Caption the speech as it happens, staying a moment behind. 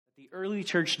early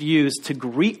church used to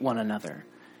greet one another.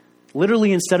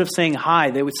 Literally, instead of saying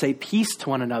hi, they would say peace to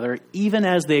one another, even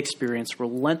as they experienced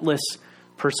relentless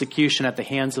persecution at the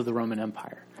hands of the Roman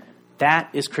Empire. That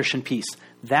is Christian peace.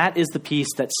 That is the peace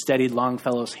that steadied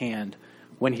Longfellow's hand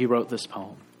when he wrote this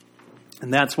poem.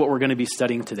 And that's what we're going to be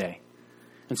studying today.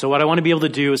 And so what I want to be able to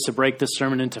do is to break this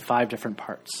sermon into 5 different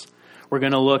parts. We're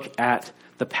going to look at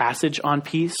the passage on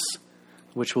peace,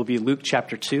 which will be Luke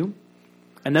chapter 2.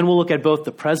 And then we'll look at both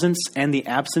the presence and the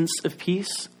absence of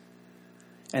peace,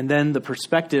 and then the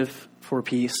perspective for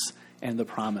peace and the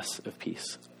promise of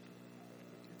peace.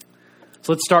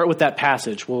 So let's start with that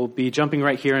passage. We'll be jumping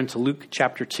right here into Luke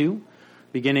chapter 2,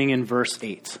 beginning in verse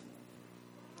 8.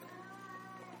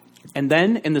 And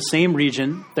then in the same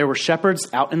region, there were shepherds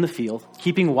out in the field,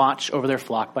 keeping watch over their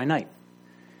flock by night.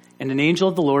 And an angel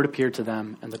of the Lord appeared to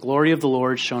them, and the glory of the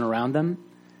Lord shone around them,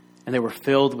 and they were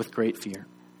filled with great fear.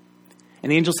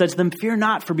 And the angel said to them, "Fear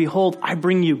not, for behold, I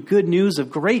bring you good news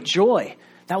of great joy.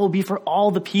 That will be for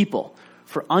all the people.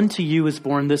 For unto you is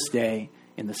born this day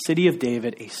in the city of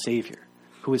David a Savior,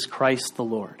 who is Christ the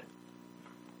Lord.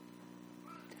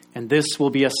 And this will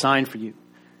be a sign for you.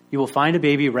 You will find a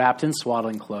baby wrapped in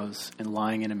swaddling clothes and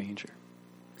lying in a manger."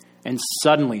 And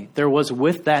suddenly there was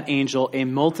with that angel a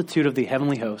multitude of the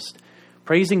heavenly host,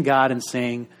 praising God and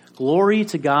saying, "Glory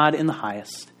to God in the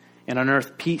highest, and on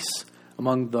earth peace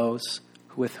among those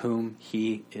with whom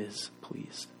he is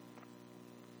pleased."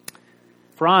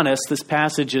 For honest, this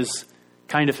passage is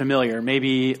kind of familiar,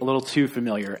 maybe a little too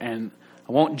familiar, and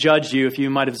I won't judge you if you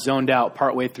might have zoned out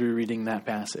partway through reading that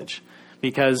passage,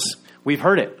 because we've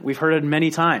heard it. We've heard it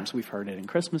many times. We've heard it in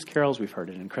Christmas carols. We've heard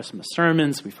it in Christmas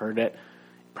sermons. We've heard it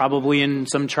probably in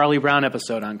some Charlie Brown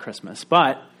episode on Christmas.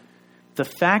 But the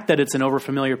fact that it's an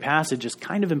overfamiliar passage is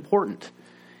kind of important.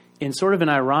 In sort of an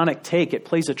ironic take, it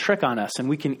plays a trick on us, and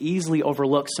we can easily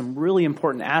overlook some really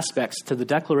important aspects to the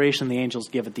declaration the angels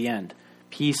give at the end,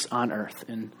 peace on earth.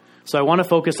 And so I want to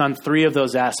focus on 3 of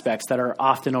those aspects that are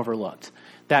often overlooked,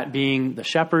 that being the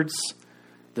shepherds,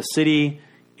 the city,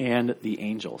 and the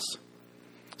angels.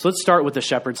 So let's start with the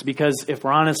shepherds, because if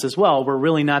we're honest as well, we're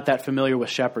really not that familiar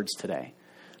with shepherds today.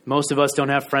 Most of us don't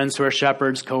have friends who are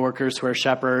shepherds, coworkers who are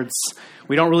shepherds.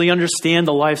 We don't really understand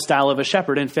the lifestyle of a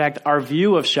shepherd. In fact, our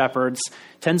view of shepherds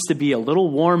tends to be a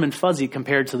little warm and fuzzy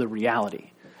compared to the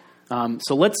reality.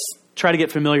 So let's try to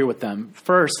get familiar with them.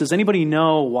 First, does anybody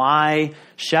know why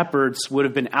shepherds would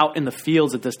have been out in the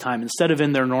fields at this time instead of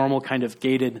in their normal kind of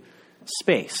gated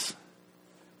space?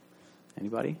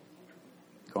 Anybody?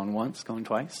 Going once, going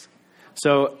twice?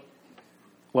 So,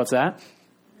 what's that?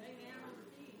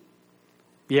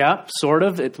 Yeah, sort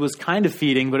of. It was kind of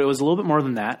feeding, but it was a little bit more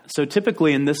than that. So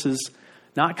typically, and this is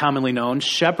not commonly known,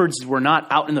 shepherds were not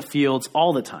out in the fields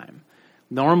all the time.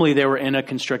 Normally, they were in a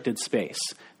constricted space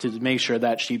to make sure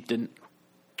that sheep didn't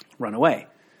run away.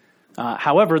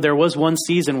 However, there was one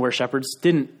season where shepherds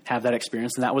didn't have that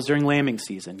experience, and that was during lambing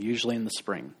season, usually in the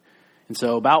spring. And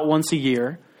so about once a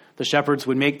year, the shepherds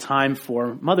would make time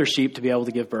for mother sheep to be able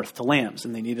to give birth to lambs.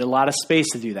 And they needed a lot of space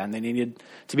to do that. And they needed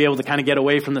to be able to kind of get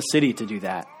away from the city to do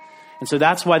that. And so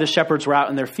that's why the shepherds were out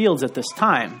in their fields at this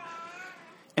time.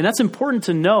 And that's important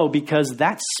to know, because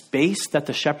that space that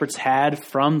the shepherds had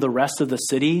from the rest of the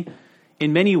city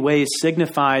in many ways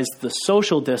signifies the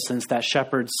social distance that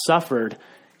shepherds suffered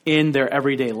in their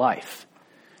everyday life.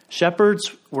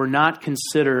 Shepherds were not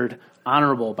considered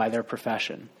honorable by their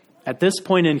profession. At this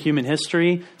point in human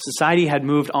history, society had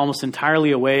moved almost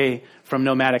entirely away from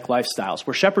nomadic lifestyles,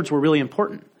 where shepherds were really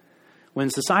important.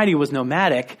 When society was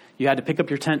nomadic, you had to pick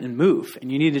up your tent and move,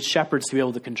 and you needed shepherds to be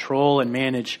able to control and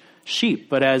manage sheep.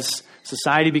 But as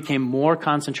society became more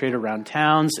concentrated around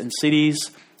towns and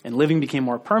cities, and living became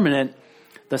more permanent,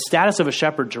 the status of a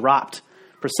shepherd dropped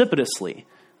precipitously.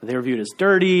 They were viewed as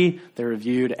dirty, they were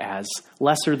viewed as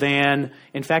lesser than.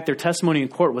 In fact, their testimony in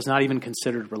court was not even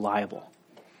considered reliable.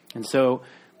 And so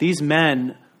these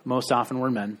men, most often were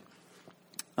men,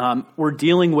 were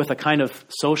dealing with a kind of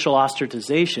social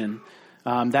ostracization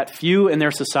that few in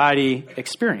their society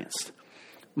experienced.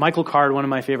 Michael Card, one of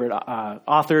my favorite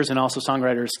authors and also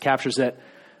songwriters, captures it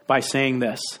by saying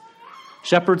this: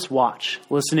 "Shepherds watch,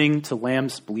 listening to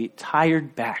lambs bleat,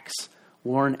 tired backs,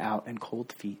 worn out and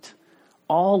cold feet,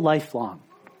 all life long,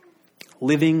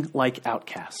 living like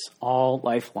outcasts, all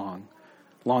life long,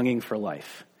 longing for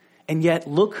life. And yet,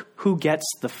 look who gets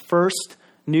the first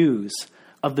news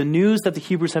of the news that the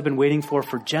Hebrews have been waiting for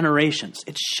generations.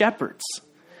 It's shepherds.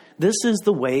 This is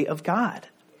the way of God.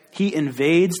 He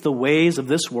invades the ways of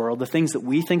this world, the things that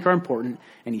we think are important,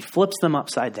 and he flips them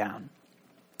upside down.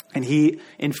 And he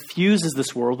infuses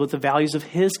this world with the values of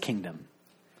his kingdom.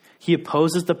 He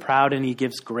opposes the proud and he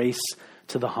gives grace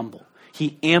to the humble.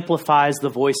 He amplifies the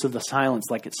voice of the silence,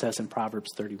 like it says in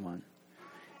Proverbs 31.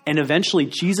 And eventually,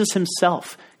 Jesus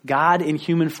himself, God in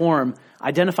human form,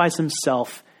 identifies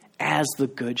himself as the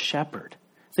good shepherd.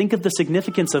 Think of the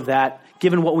significance of that,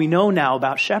 given what we know now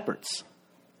about shepherds.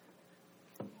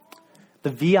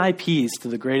 The VIPs to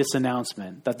the greatest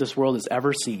announcement that this world has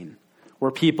ever seen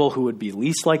were people who would be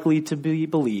least likely to be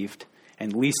believed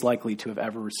and least likely to have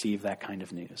ever received that kind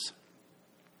of news.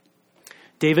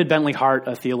 David Bentley Hart,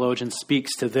 a theologian,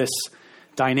 speaks to this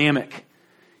dynamic.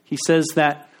 He says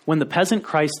that when the peasant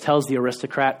Christ tells the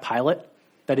aristocrat Pilate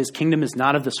that his kingdom is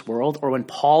not of this world, or when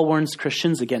Paul warns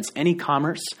Christians against any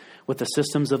commerce with the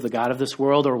systems of the God of this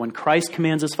world, or when Christ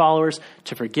commands his followers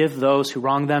to forgive those who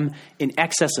wrong them in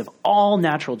excess of all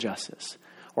natural justice,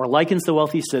 or likens the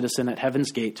wealthy citizen at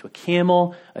heaven's gate to a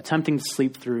camel attempting to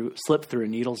slip through a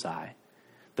needle's eye,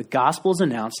 the gospel is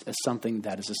announced as something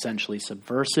that is essentially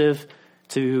subversive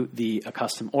to the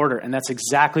accustomed order. And that's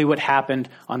exactly what happened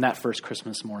on that first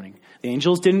Christmas morning. The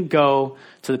angels didn't go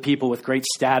to the people with great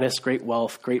status, great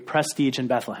wealth, great prestige in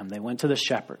Bethlehem. They went to the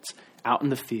shepherds out in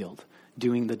the field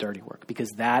doing the dirty work, because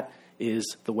that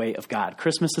is the way of God.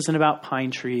 Christmas isn't about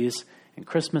pine trees and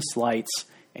Christmas lights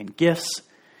and gifts.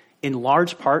 In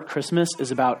large part, Christmas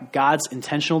is about God's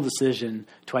intentional decision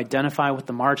to identify with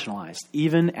the marginalized,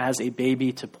 even as a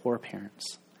baby to poor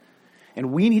parents.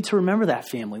 And we need to remember that,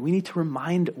 family. We need to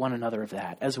remind one another of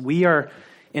that, as we are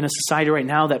in a society right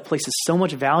now that places so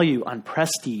much value on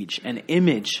prestige and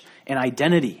image and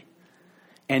identity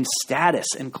and status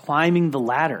and climbing the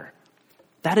ladder.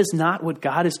 That is not what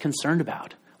God is concerned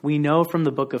about. We know from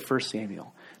the book of 1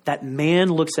 Samuel that man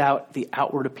looks at the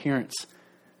outward appearance.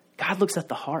 God looks at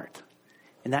the heart.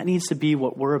 And that needs to be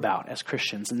what we're about as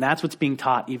Christians. And that's what's being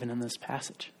taught even in this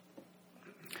passage.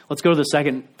 Let's go to the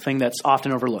second thing that's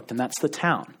often overlooked, and that's the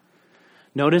town.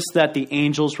 Notice that the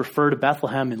angels refer to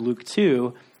Bethlehem in Luke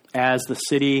 2 as the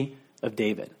city of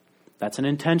David. That's an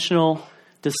intentional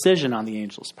decision on the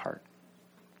angels' part.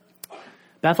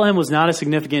 Bethlehem was not a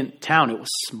significant town. It was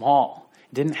small.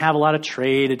 It didn't have a lot of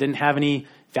trade. It didn't have any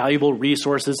valuable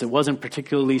resources. It wasn't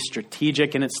particularly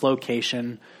strategic in its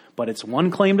location. But its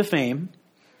one claim to fame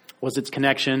was its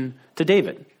connection to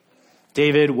David.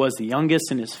 David was the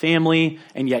youngest in his family,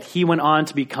 and yet he went on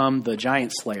to become the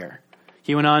giant slayer.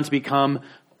 He went on to become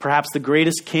perhaps the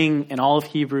greatest king in all of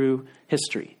Hebrew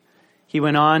history. He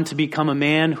went on to become a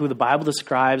man who the Bible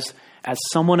describes as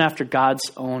someone after God's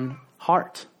own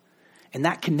heart. And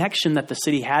that connection that the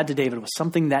city had to David was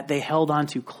something that they held on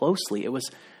to closely. It was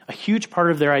a huge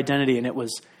part of their identity, and it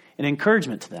was an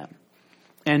encouragement to them.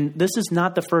 And this is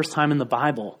not the first time in the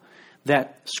Bible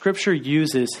that Scripture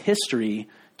uses history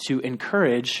to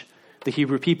encourage the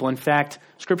Hebrew people. In fact,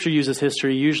 Scripture uses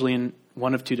history usually in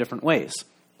one of two different ways.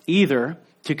 Either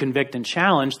to convict and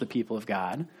challenge the people of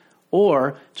God,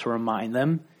 or to remind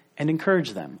them and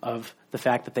encourage them of the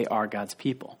fact that they are God's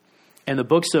people. And the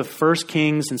books of 1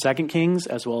 Kings and 2 Kings,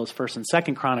 as well as 1 and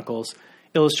 2 Chronicles,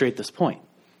 illustrate this point.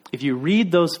 If you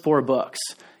read those four books,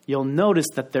 you'll notice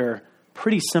that they're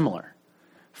pretty similar.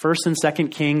 1 and 2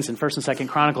 Kings and 1 and 2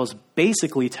 Chronicles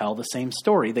basically tell the same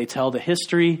story. They tell the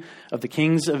history of the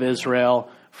kings of Israel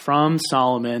from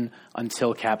Solomon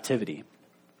until captivity.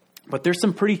 But there's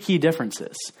some pretty key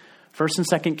differences. 1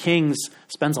 and 2 Kings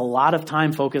spends a lot of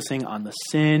time focusing on the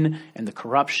sin and the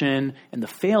corruption and the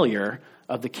failure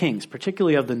of the kings,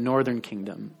 particularly of the northern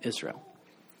kingdom, Israel.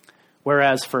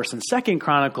 Whereas 1 and 2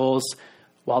 Chronicles,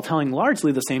 while telling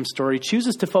largely the same story,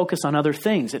 chooses to focus on other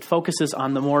things. It focuses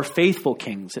on the more faithful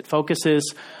kings. It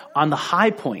focuses on the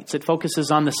high points. It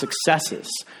focuses on the successes,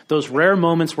 those rare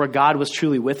moments where God was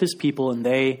truly with his people and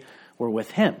they were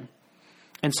with him.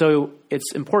 And so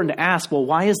it's important to ask, well,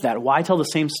 why is that? Why tell the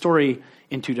same story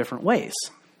in two different ways?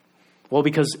 Well,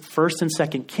 because 1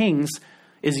 and 2 Kings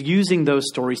is using those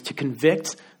stories to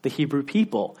convict the Hebrew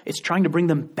people. It's trying to bring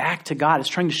them back to God. It's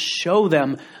trying to show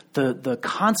them the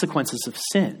consequences of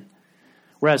sin.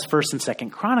 Whereas 1 and 2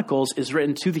 Chronicles is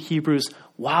written to the Hebrews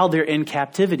while they're in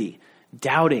captivity,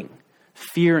 doubting,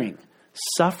 fearing,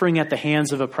 suffering at the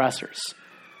hands of oppressors.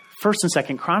 1 and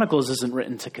 2 Chronicles isn't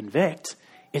written to convict.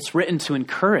 It's written to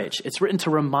encourage. It's written to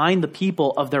remind the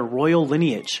people of their royal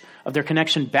lineage, of their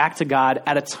connection back to God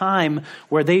at a time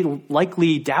where they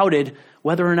likely doubted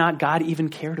whether or not God even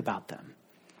cared about them.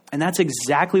 And that's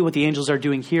exactly what the angels are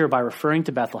doing here by referring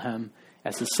to Bethlehem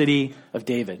as the city of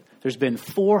David. There's been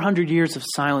 400 years of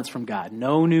silence from God,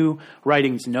 no new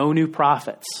writings, no new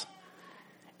prophets.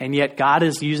 And yet God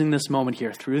is using this moment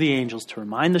here through the angels to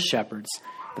remind the shepherds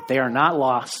that they are not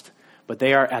lost, but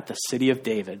they are at the city of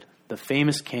David, the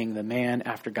famous king, the man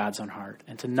after God's own heart,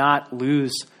 and to not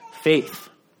lose faith.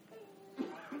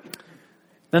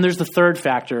 Then there's the third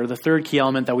factor, the third key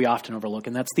element that we often overlook,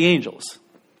 and that's the angels.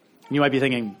 And you might be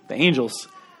thinking, the angels?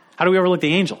 How do we overlook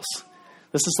the angels?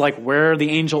 This is like where the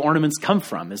angel ornaments come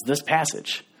from, is this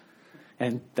passage.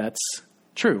 And that's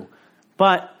true.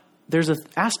 But there's an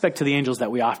aspect to the angels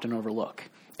that we often overlook,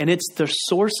 and it's the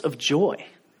source of joy.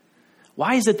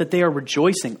 Why is it that they are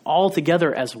rejoicing all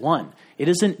together as one? It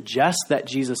isn't just that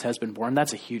Jesus has been born.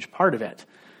 That's a huge part of it.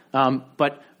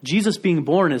 But Jesus being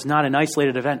born is not an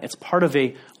isolated event. It's part of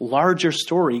a larger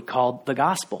story called the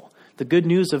gospel. The good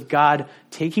news of God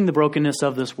taking the brokenness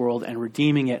of this world and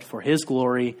redeeming it for his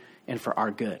glory and for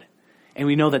our good. And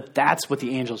we know that that's what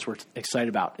the angels were excited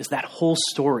about, is that whole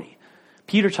story.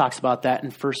 Peter talks about that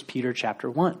in 1 Peter chapter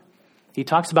 1. He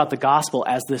talks about the gospel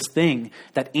as this thing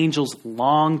that angels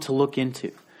long to look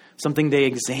into, something they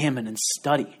examine and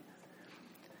study.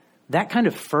 That kind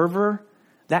of fervor,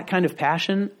 that kind of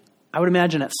passion, I would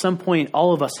imagine at some point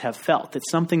all of us have felt.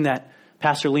 It's something that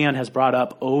Pastor Leon has brought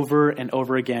up over and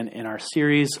over again in our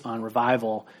series on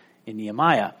revival in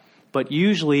Nehemiah. But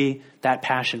usually that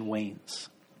passion wanes.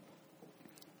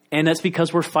 And that's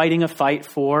because we're fighting a fight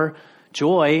for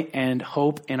joy and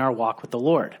hope in our walk with the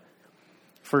Lord.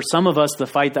 For some of us, the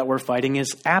fight that we're fighting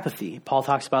is apathy. Paul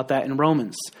talks about that in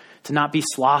Romans, to not be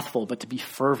slothful, but to be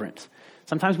fervent.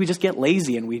 Sometimes we just get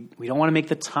lazy and we don't want to make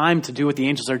the time to do what the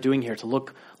angels are doing here, to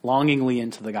look longingly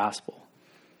into the gospel.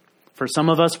 For some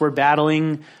of us, we're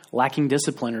battling lacking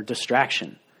discipline or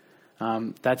distraction.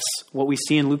 That's what we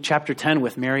see in Luke chapter 10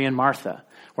 with Mary and Martha,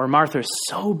 where Martha is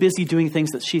so busy doing things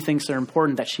that she thinks are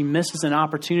important that she misses an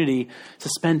opportunity to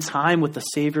spend time with the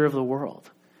Savior of the world.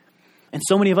 And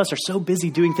so many of us are so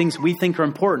busy doing things we think are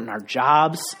important, our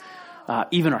jobs,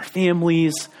 even our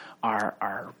families,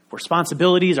 our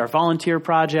responsibilities, our volunteer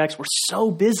projects. We're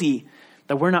so busy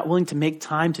that we're not willing to make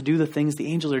time to do the things the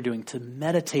angels are doing, to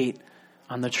meditate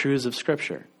on the truths of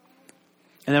Scripture.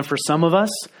 And then for some of us,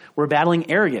 we're battling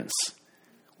arrogance.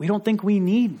 We don't think we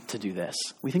need to do this.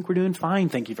 We think we're doing fine,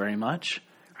 thank you very much.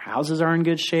 Our houses are in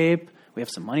good shape. We have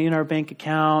some money in our bank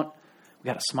account. We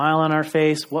got a smile on our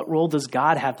face. What role does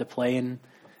God have to play in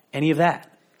any of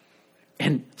that?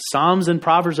 And Psalms and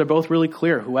Proverbs are both really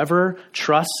clear. Whoever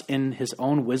trusts in his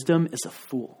own wisdom is a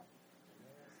fool.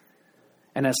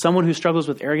 And as someone who struggles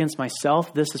with arrogance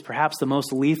myself, this is perhaps the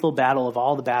most lethal battle of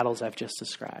all the battles I've just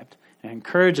described. And I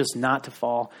encourage us not to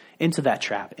fall into that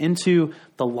trap, into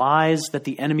the lies that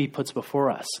the enemy puts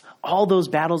before us. All those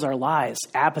battles are lies: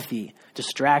 apathy,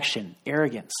 distraction,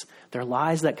 arrogance. They're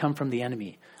lies that come from the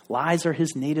enemy. Lies are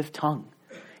his native tongue.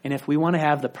 And if we want to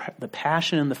have the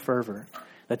passion and the fervor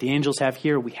that the angels have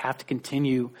here, we have to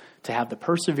continue to have the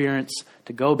perseverance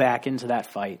to go back into that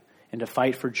fight and to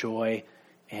fight for joy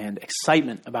and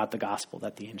excitement about the gospel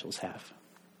that the angels have.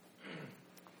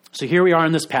 So here we are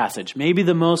in this passage, maybe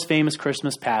the most famous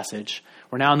Christmas passage.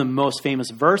 We're now in the most famous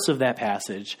verse of that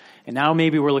passage, and now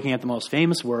maybe we're looking at the most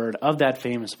famous word of that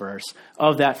famous verse,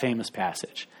 of that famous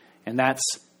passage, and that's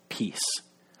peace.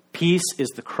 Peace is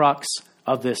the crux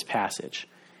of this passage.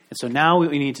 And so now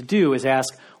what we need to do is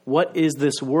ask, what is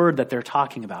this word that they're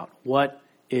talking about? What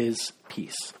is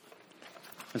peace?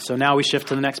 And so now we shift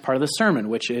to the next part of the sermon,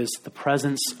 which is the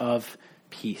presence of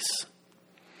peace.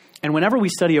 And whenever we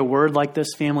study a word like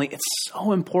this, family, it's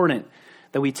so important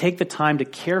that we take the time to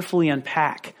carefully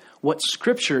unpack what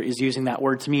Scripture is using that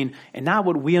word to mean and not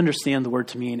what we understand the word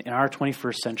to mean in our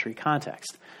 21st century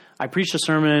context. I preached a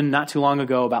sermon not too long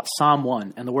ago about Psalm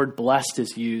 1, and the word blessed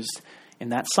is used in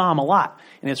that psalm a lot.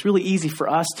 And it's really easy for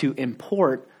us to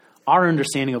import our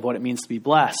understanding of what it means to be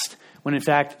blessed, when in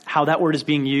fact, how that word is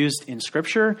being used in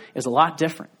Scripture is a lot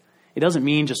different. It doesn't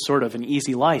mean just sort of an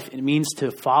easy life. It means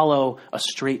to follow a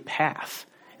straight path.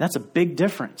 And that's a big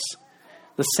difference.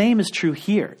 The same is true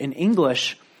here. In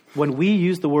English, when we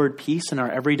use the word peace in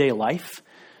our everyday life,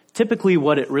 typically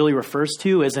what it really refers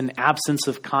to is an absence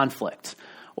of conflict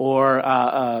or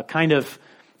a kind of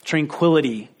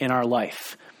tranquility in our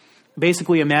life.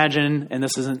 Basically imagine, and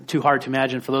this isn't too hard to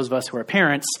imagine for those of us who are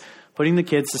parents, putting the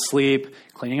kids to sleep,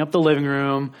 cleaning up the living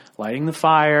room, lighting the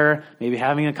fire, maybe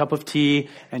having a cup of tea,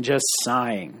 and just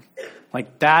sighing.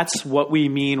 Like that's what we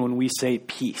mean when we say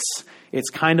peace. It's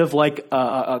kind of like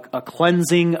a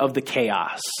cleansing of the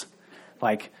chaos.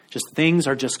 Like just things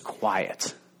are just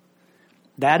quiet.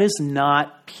 That is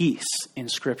not peace in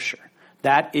Scripture.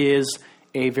 That is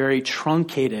a very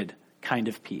truncated kind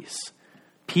of peace.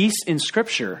 Peace in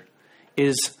Scripture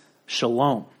is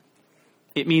shalom.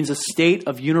 It means a state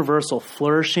of universal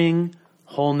flourishing,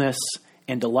 wholeness,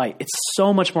 and delight. It's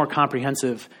so much more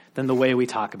comprehensive than the way we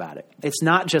talk about it. It's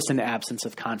not just an absence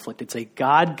of conflict. It's a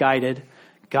God-guided,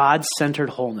 God-centered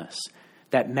wholeness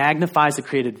that magnifies the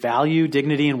created value,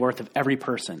 dignity, and worth of every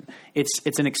person.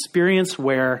 It's an experience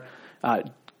where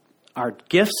our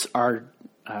gifts are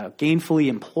gainfully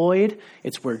employed.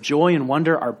 It's where joy and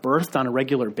wonder are birthed on a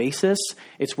regular basis.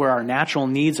 It's where our natural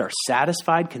needs are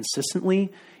satisfied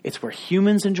consistently. It's where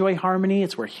humans enjoy harmony.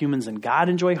 It's where humans and God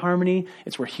enjoy harmony.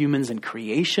 It's where humans and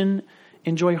creation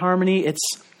enjoy harmony. It's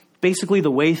basically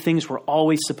the way things were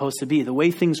always supposed to be, the way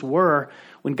things were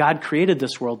when God created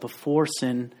this world before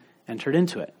sin entered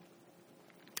into it.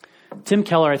 Tim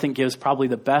Keller, I think, gives probably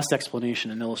the best explanation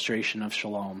and illustration of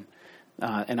shalom.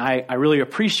 And I really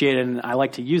appreciate it, and I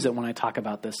like to use it when I talk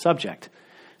about this subject.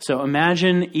 So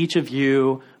imagine each of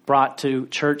you brought to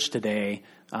church today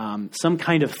some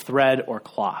kind of thread or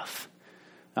cloth.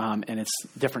 And it's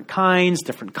different kinds,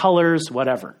 different colors,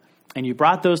 whatever. And you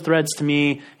brought those threads to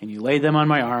me, and you laid them on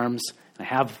my arms, and I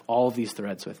have all of these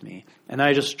threads with me. And then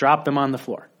I just dropped them on the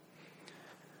floor.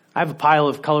 I have a pile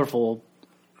of colorful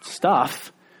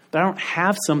stuff, but I don't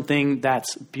have something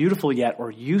that's beautiful yet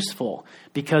or useful,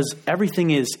 because everything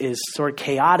is sort of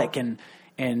chaotic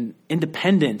and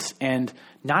independent and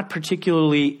not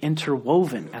particularly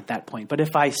interwoven at that point. But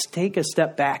if I take a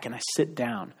step back and I sit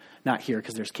down, not here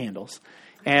because there's candles,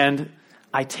 and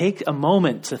I take a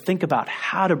moment to think about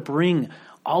how to bring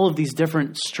all of these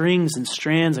different strings and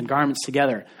strands and garments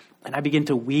together, and I begin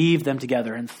to weave them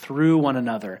together and through one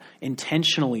another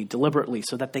intentionally, deliberately,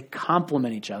 so that they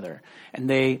complement each other and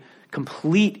they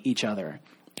complete each other.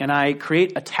 And I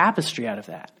create a tapestry out of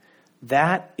that.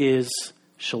 That is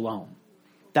shalom.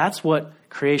 That's what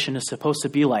creation is supposed to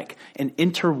be like, an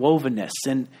interwovenness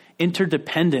and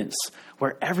interdependence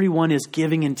where everyone is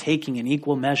giving and taking in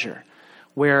equal measure,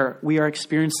 where we are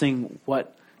experiencing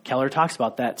what Keller talks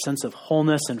about, that sense of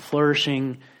wholeness and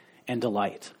flourishing and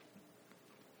delight.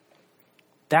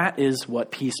 That is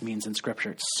what peace means in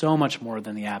Scripture. It's so much more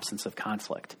than the absence of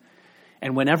conflict.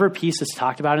 And whenever peace is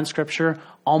talked about in Scripture,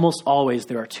 almost always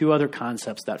there are two other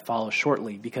concepts that follow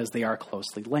shortly because they are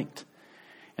closely linked.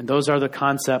 And those are the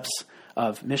concepts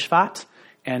of mishpat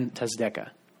and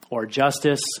tzedakah, or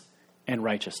justice and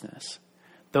righteousness.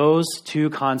 Those two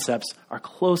concepts are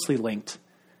closely linked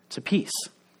to peace.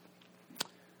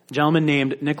 A gentleman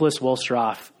named Nicholas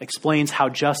Wolstroff explains how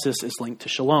justice is linked to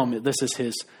shalom. This is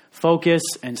his focus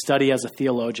and study as a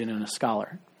theologian and a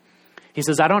scholar. He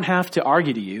says, I don't have to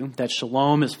argue to you that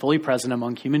shalom is fully present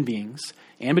among human beings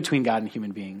and between God and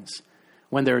human beings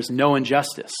when there is no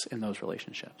injustice in those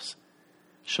relationships.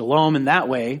 Shalom in that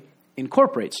way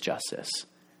incorporates justice.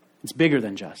 It's bigger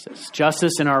than justice.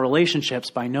 Justice in our relationships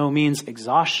by no means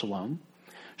exhausts shalom.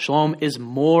 Shalom is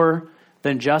more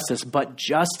than justice, but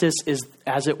justice is,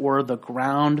 as it were, the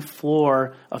ground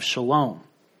floor of shalom.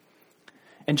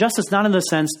 And justice not in the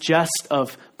sense just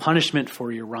of punishment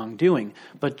for your wrongdoing,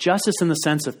 but justice in the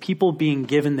sense of people being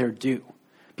given their due,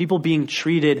 people being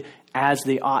treated as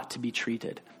they ought to be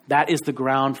treated. That is the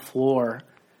ground floor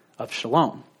of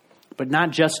shalom. But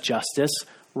not just justice,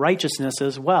 righteousness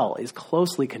as well is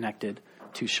closely connected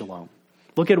to shalom.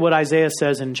 Look at what Isaiah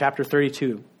says in chapter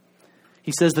 32.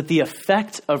 He says that the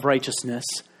effect of righteousness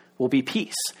will be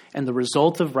peace, and the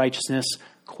result of righteousness,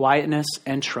 quietness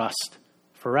and trust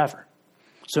forever.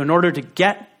 So in order to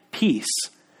get peace,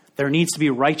 there needs to be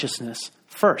righteousness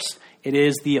first. It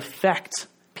is the effect.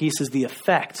 Peace is the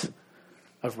effect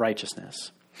of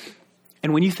righteousness.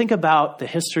 And when you think about the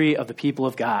history of the people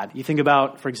of God, you think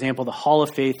about, for example, the Hall of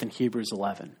Faith in Hebrews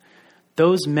 11.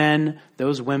 Those men,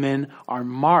 those women are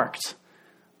marked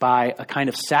by a kind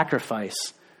of sacrifice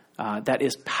that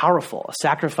is powerful, a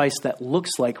sacrifice that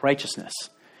looks like righteousness.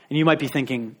 And you might be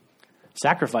thinking,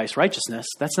 sacrifice, righteousness,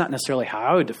 that's not necessarily how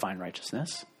I would define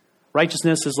righteousness.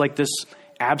 Righteousness is like this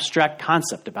abstract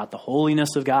concept about the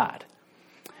holiness of God.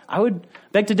 I would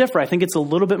beg to differ. I think it's a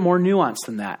little bit more nuanced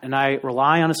than that. And I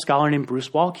rely on a scholar named Bruce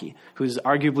Waltke, who's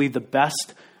arguably the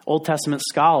best Old Testament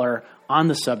scholar on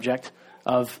the subject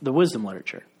of the wisdom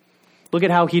literature. Look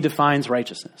at how he defines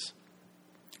righteousness.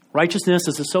 Righteousness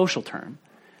is a social term,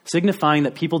 signifying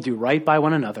that people do right by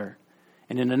one another.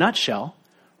 And in a nutshell,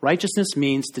 righteousness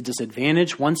means to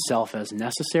disadvantage oneself as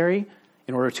necessary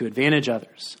in order to advantage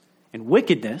others. And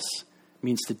wickedness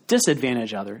means to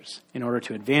disadvantage others in order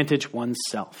to advantage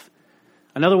oneself.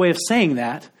 Another way of saying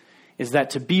that is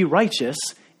that to be righteous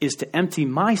is to empty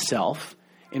myself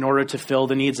in order to fill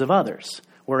the needs of others,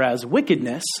 whereas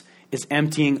wickedness is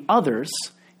emptying others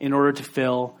in order to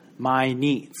fill my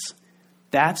needs.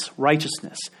 That's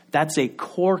righteousness. That's a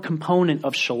core component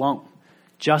of shalom,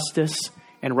 justice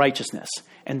and righteousness.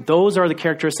 And those are the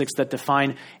characteristics that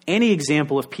define any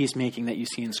example of peacemaking that you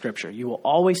see in Scripture. You will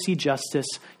always see justice.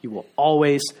 You will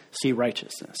always see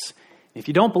righteousness. If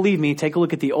you don't believe me, take a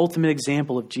look at the ultimate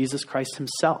example of Jesus Christ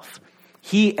himself.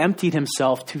 He emptied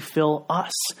himself to fill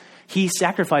us. He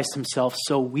sacrificed himself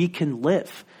so we can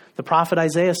live. The prophet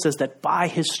Isaiah says that by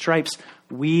his stripes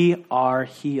we are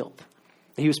healed.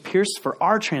 He was pierced for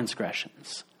our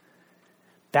transgressions.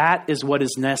 That is what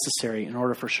is necessary in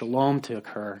order for shalom to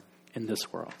occur in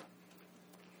this world.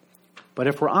 But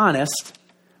if we're honest,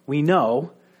 we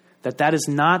know that that is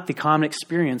not the common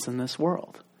experience in this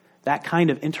world. That kind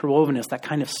of interwovenness, that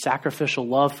kind of sacrificial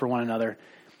love for one another,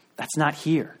 that's not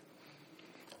here.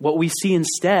 What we see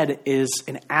instead is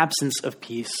an absence of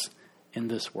peace in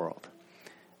this world.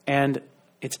 And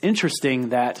it's interesting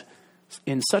that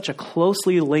in such a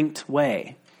closely linked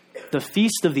way, the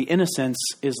Feast of the Innocents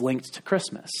is linked to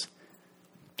Christmas.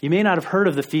 You may not have heard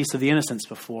of the Feast of the Innocents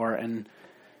before, and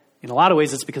in a lot of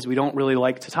ways it's because we don't really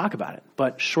like to talk about it.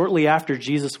 But shortly after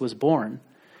Jesus was born,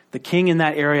 the king in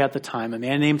that area at the time, a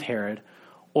man named Herod,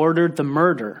 ordered the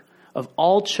murder of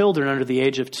all children under the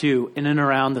age of 2 in and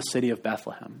around the city of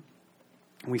Bethlehem.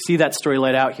 And we see that story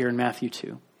laid out here in Matthew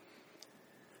 2.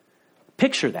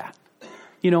 Picture that.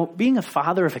 You know, being a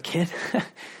father of a kid,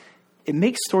 it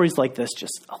makes stories like this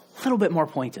just a little bit more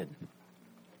pointed.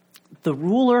 The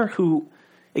ruler who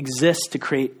exists to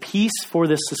create peace for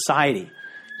this society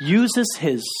uses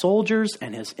his soldiers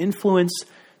and his influence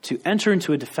to enter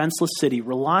into a defenseless city,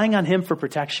 relying on him for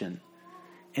protection,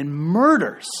 and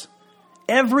murders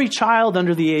every child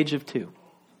under the age of 2.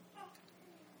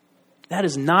 That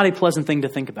is not a pleasant thing to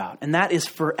think about, and that is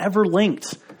forever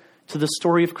linked to the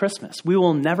story of Christmas. We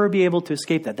will never be able to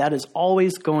escape that. That is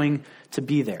always going to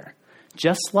be there.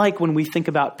 Just like when we think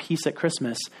about peace at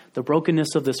Christmas, the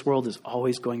brokenness of this world is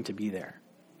always going to be there.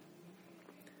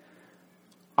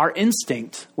 Our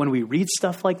instinct when we read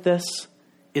stuff like this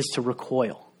is to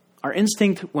recoil. Our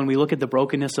instinct when we look at the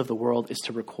brokenness of the world is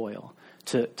to recoil,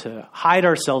 to hide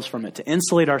ourselves from it, to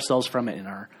insulate ourselves from it in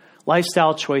our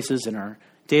lifestyle choices, in our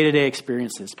day-to-day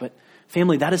experiences. But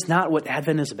family, that is not what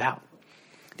Advent is about.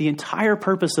 The entire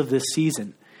purpose of this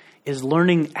season is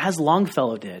learning, as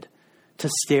Longfellow did, to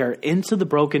stare into the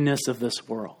brokenness of this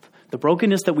world. The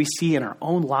brokenness that we see in our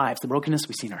own lives, the brokenness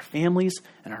we see in our families,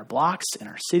 in our blocks, in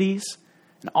our cities,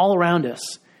 and all around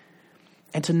us.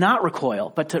 And to not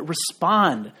recoil, but to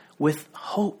respond with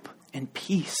hope and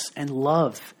peace and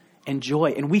love and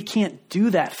joy. And we can't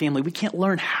do that, family. We can't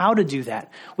learn how to do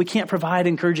that. We can't provide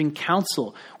encouraging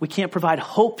counsel. We can't provide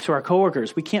hope to our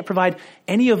coworkers. We can't provide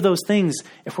any of those things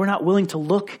if we're not willing to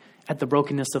look at the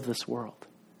brokenness of this world.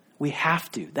 We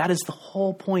have to. That is the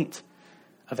whole point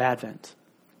of Advent.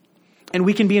 And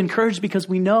we can be encouraged because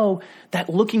we know that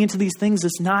looking into these things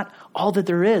is not all that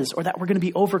there is, or that we're going to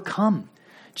be overcome.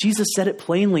 Jesus said it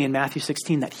plainly in Matthew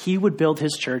 16 that he would build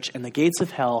his church and the gates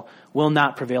of hell will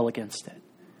not prevail against it.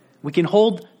 We can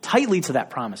hold tightly to that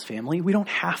promise, family. We don't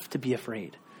have to be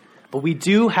afraid. But we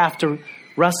do have to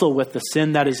wrestle with the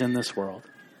sin that is in this world.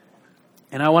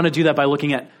 And I want to do that by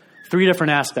looking at 3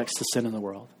 different aspects to sin in the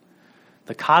world.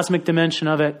 The cosmic dimension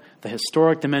of it, the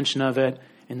historic dimension of it,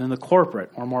 and then the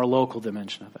corporate or more local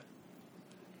dimension of it.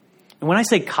 And when I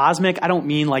say cosmic, I don't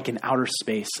mean like in outer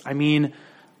space. I mean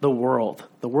the world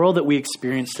that we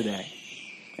experience today,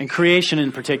 and creation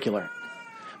in particular.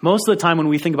 Most of the time when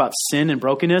we think about sin and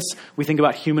brokenness, we think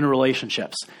about human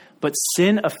relationships. But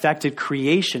sin affected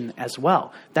creation as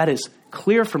well. That is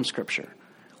clear from Scripture.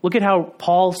 Look at how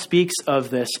Paul speaks of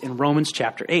this in Romans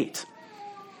chapter 8.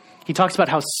 He talks about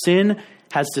how sin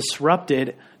has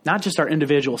disrupted not just our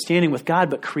individual standing with God,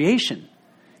 but creation.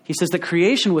 He says that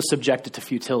creation was subjected to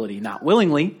futility, not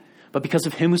willingly, but because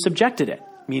of him who subjected it,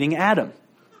 meaning Adam.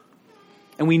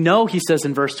 And we know, he says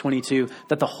in verse 22,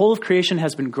 that the whole of creation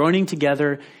has been groaning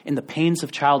together in the pains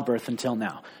of childbirth until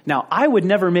now. Now, I would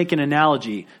never make an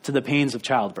analogy to the pains of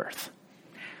childbirth.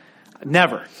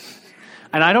 Never.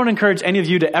 And I don't encourage any of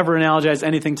you to ever analogize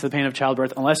anything to the pain of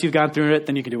childbirth. Unless you've gone through it,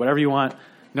 then you can do whatever you want.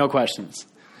 No questions.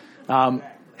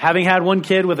 Having had one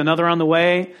kid with another on the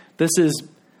way, this is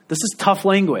tough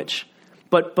language.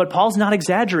 But Paul's not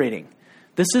exaggerating.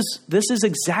 This is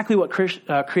exactly what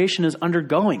creation is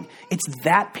undergoing. It's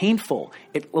that painful.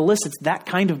 It elicits that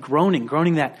kind of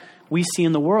groaning that we see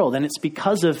in the world. And it's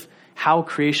because of how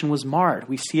creation was marred.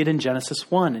 We see it in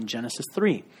Genesis 1 and Genesis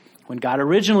 3. When God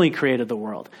originally created the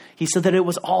world, he said that it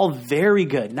was all very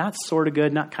good. Not sort of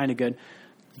good, not kind of good.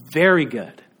 Very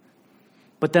good.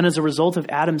 But then as a result of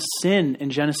Adam's sin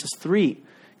in Genesis 3,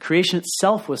 creation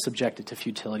itself was subjected to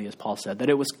futility, as Paul said, that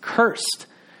it was cursed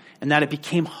and that it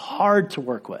became hard to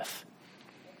work with.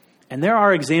 And there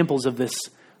are examples of this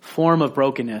form of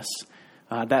brokenness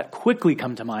that quickly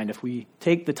come to mind if we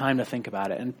take the time to think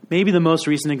about it. And maybe the most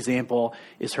recent example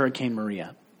is Hurricane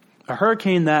Maria, a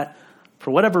hurricane that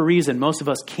for whatever reason most of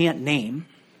us can't name,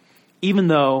 even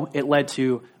though it led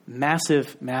to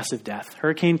massive, massive death.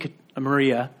 Hurricane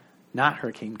Maria, not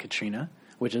Hurricane Katrina,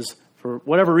 which is, for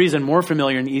whatever reason, more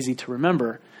familiar and easy to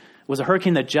remember, was a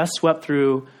hurricane that just swept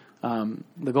through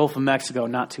the Gulf of Mexico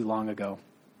not too long ago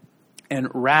and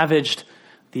ravaged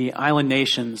the island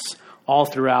nations all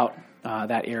throughout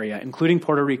that area, including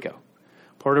Puerto Rico.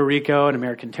 Puerto Rico, an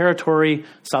American territory,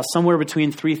 saw somewhere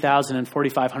between 3,000 and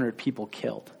 4,500 people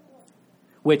killed,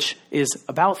 which is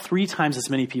about 3 times as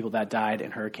many people that died in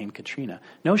Hurricane Katrina.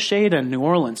 No shade in New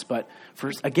Orleans, but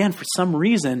for some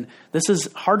reason, this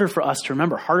is harder for us to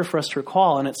remember, harder for us to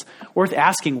recall, and it's worth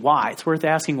asking why. It's worth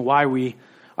asking why we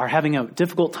are having a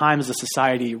difficult time as a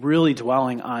society really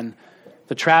dwelling on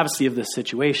the travesty of this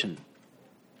situation.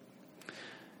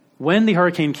 When the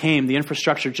hurricane came, the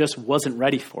infrastructure just wasn't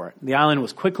ready for it. The island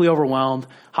was quickly overwhelmed.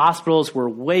 Hospitals were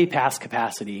way past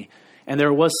capacity. And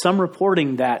there was some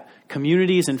reporting that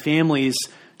communities and families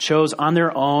chose on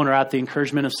their own or at the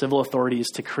encouragement of civil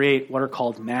authorities to create what are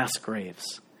called mass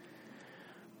graves.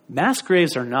 Mass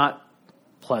graves are not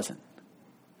pleasant,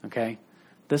 okay?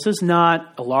 This is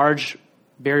not a large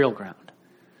burial ground.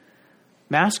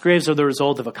 Mass graves are the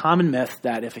result of a common myth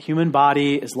that if a human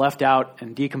body is left out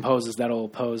and decomposes, that will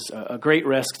pose a great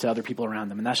risk to other people around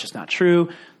them. And that's just not true.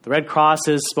 The Red Cross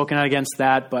has spoken out against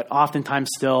that, but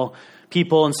oftentimes still,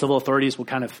 people and civil authorities will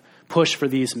kind of push for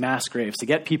these mass graves to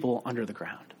get people under the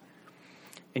ground.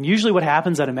 And usually what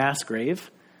happens at a mass grave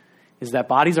is that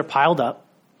bodies are piled up,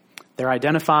 they're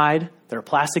identified, there are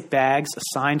plastic bags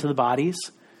assigned to the bodies.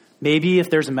 Maybe if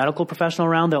there's a medical professional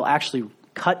around, they'll actually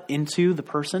cut into the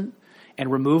person and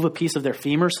remove a piece of their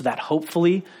femur so that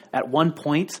hopefully at one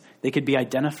point they could be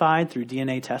identified through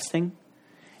DNA testing.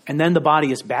 And then the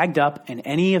body is bagged up and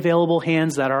any available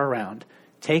hands that are around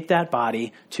take that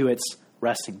body to its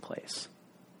resting place.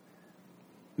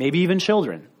 Maybe even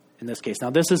children in this case. Now,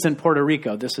 this isn't Puerto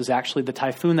Rico. This is actually the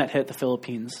typhoon that hit the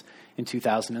Philippines in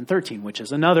 2013, which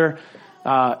is another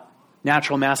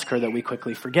natural massacre that we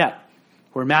quickly forget,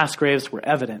 where mass graves were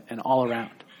evident and all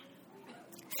around.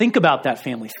 Think about that,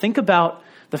 family. Think about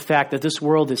the fact that this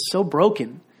world is so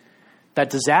broken that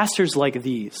disasters like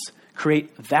these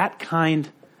create that kind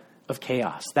of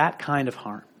chaos, that kind of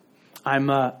harm.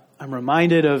 I'm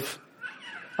reminded of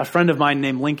a friend of mine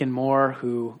named Lincoln Moore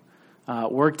who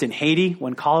worked in Haiti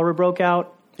when cholera broke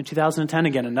out in 2010.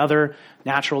 Again, another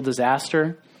natural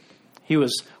disaster. He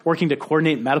was working to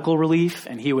coordinate medical relief,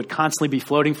 and he would constantly be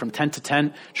floating from tent to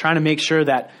tent, trying to make sure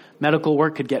that medical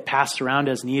work could get passed around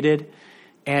as needed.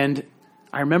 And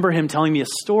I remember him telling me a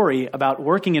story about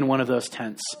working in one of those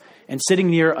tents and sitting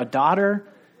near a daughter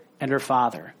and her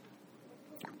father,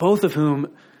 both of whom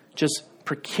just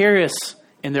precarious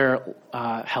in their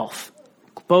health,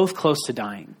 both close to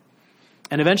dying.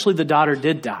 And eventually the daughter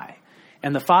did die.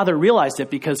 And the father realized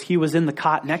it because he was in the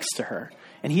cot next to her,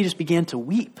 and he just began to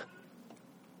weep.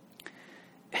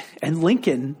 And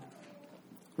Lincoln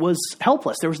was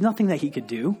helpless. There was nothing that he could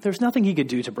do. There was nothing he could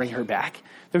do to bring her back.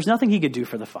 There was nothing he could do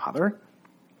for the father.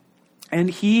 And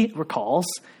he recalls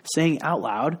saying out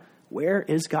loud, "Where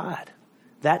is God?"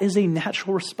 That is a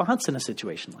natural response in a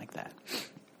situation like that.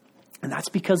 And that's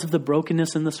because of the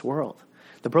brokenness in this world,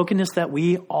 the brokenness that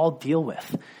we all deal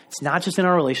with. It's not just in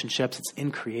our relationships, it's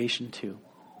in creation too.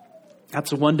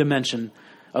 That's one dimension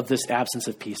of this absence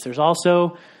of peace. There's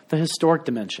also the historic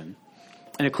dimension.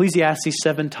 And Ecclesiastes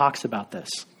 7 talks about this.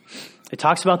 It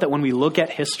talks about that when we look at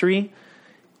history,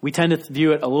 we tend to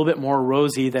view it a little bit more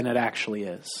rosy than it actually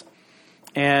is.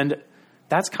 And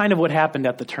that's kind of what happened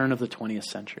at the turn of the 20th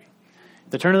century.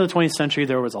 At the turn of the 20th century,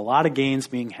 there was a lot of gains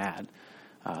being had.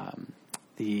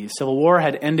 The Civil War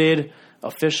had ended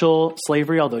official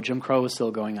slavery, although Jim Crow was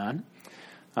still going on.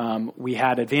 We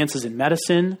had advances in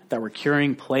medicine that were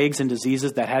curing plagues and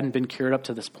diseases that hadn't been cured up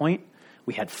to this point.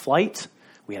 We had flight,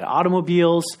 we had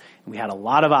automobiles, and we had a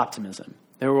lot of optimism.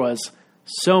 There was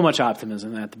so much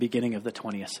optimism at the beginning of the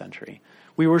 20th century.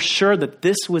 We were sure that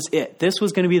this was it. This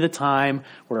was going to be the time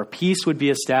where a peace would be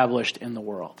established in the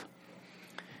world.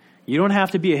 You don't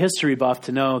have to be a history buff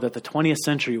to know that the 20th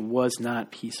century was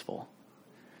not peaceful.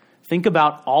 Think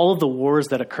about all of the wars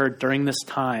that occurred during this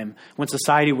time when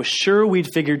society was sure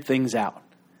we'd figured things out.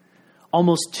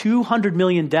 Almost 200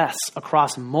 million deaths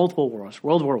across multiple wars: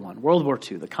 World War I, World War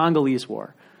II, the Congolese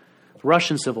War, the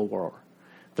Russian Civil War,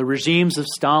 the regimes of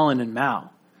Stalin and Mao,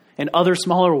 and other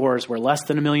smaller wars where less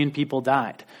than 1 million people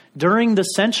died. During the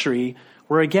century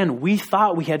where, again, we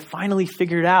thought we had finally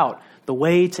figured out the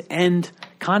way to end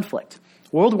conflict.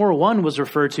 World War I was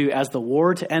referred to as the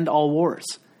war to end all wars.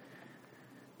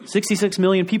 66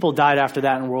 million people died after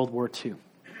that in World War II.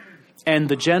 And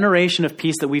the generation of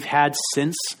peace that we've had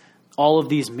since all of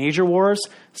these major wars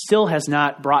still has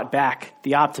not brought back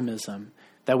the optimism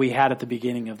that we had at the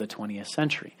beginning of the 20th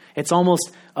century. It's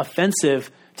almost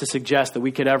offensive to suggest that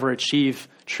we could ever achieve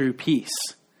true peace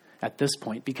at this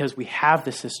point because we have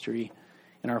this history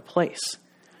in our place.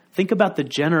 Think about the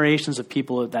generations of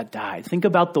people that died. Think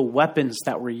about the weapons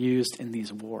that were used in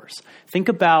these wars. Think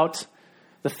about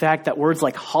the fact that words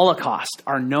like Holocaust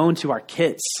are known to our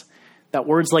kids, that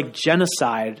words like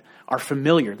genocide are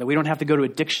familiar, that we don't have to go to a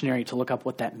dictionary to look up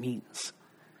what that means.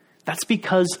 That's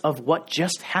because of what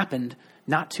just happened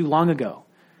not too long ago.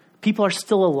 People are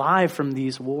still alive from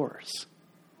these wars.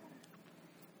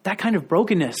 That kind of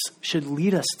brokenness should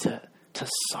lead us to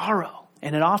sorrow,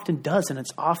 and it often does, and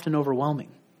it's often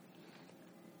overwhelming.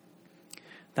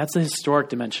 That's the historic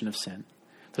dimension of sin.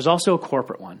 There's also a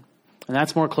corporate one, and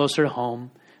that's more closer to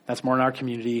home. That's more in our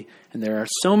community, and there are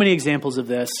so many examples of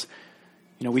this.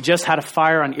 We just had a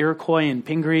fire on Iroquois in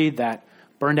Pingree that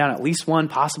burned down at least one,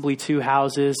 possibly two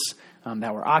houses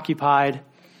that were occupied.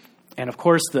 And of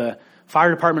course, the fire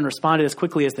department responded as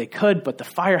quickly as they could, but the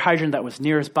fire hydrant that was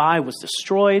nearest by was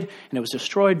destroyed, and it was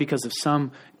destroyed because of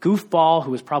some goofball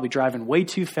who was probably driving way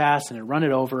too fast and had run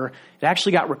it over. It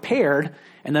actually got repaired,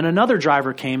 and then another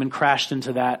driver came and crashed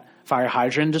into that fire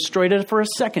hydrant and destroyed it for a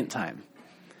second time,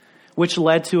 which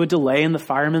led to a delay in the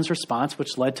firemen's response,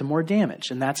 which led to more damage.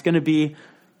 And that's going to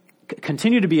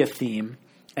continue to be a theme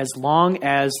as long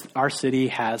as our city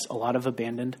has a lot of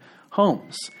abandoned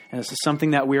homes. And this is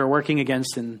something that we are working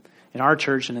against in our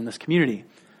church and in this community.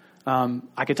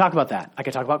 I could talk about that. I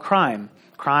could talk about crime.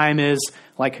 Crime is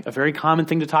like a very common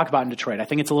thing to talk about in Detroit. I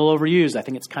think it's a little overused. I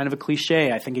think it's kind of a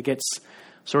cliche. I think it gets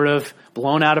sort of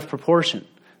blown out of proportion.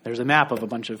 There's a map of a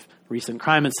bunch of recent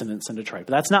crime incidents in Detroit.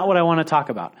 But that's not what I want to talk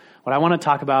about. What I want to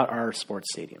talk about are sports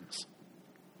stadiums.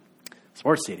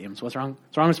 Sports stadiums? What's wrong?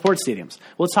 What's wrong with sports stadiums?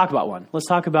 Well, let's talk about one. Let's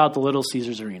talk about the Little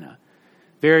Caesars Arena.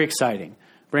 Very exciting.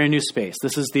 Brand new space.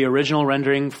 This is the original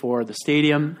rendering for the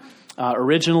stadium.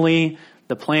 Originally,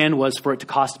 the plan was for it to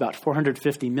cost about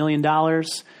 $450 million,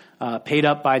 paid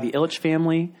up by the Ilitch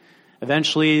family.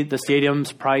 Eventually, the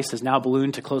stadium's price has now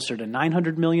ballooned to closer to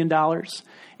 $900 million.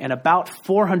 And about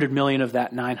 $400 million of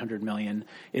that $900 million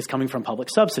is coming from public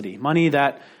subsidy, money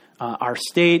that our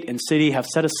state and city have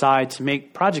set aside to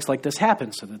make projects like this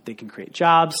happen so that they can create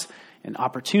jobs and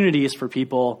opportunities for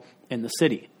people in the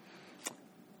city.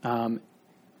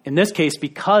 In this case,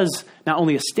 because not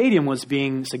only a stadium was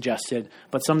being suggested,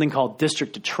 but something called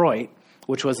District Detroit,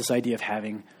 which was this idea of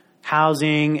having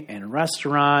housing and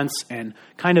restaurants and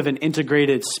kind of an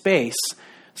integrated space,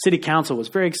 City Council was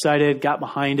very excited, got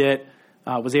behind it,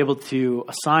 was able to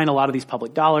assign a lot of these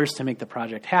public dollars to make the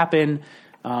project happen.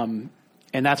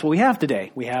 And that's what we have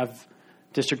today. We have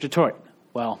District Detroit.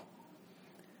 Well,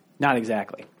 not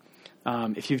exactly.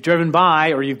 If you've driven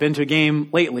by or you've been to a game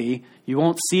lately, you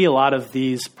won't see a lot of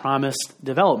these promised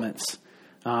developments.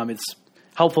 It's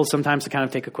helpful sometimes to kind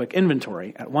of take a quick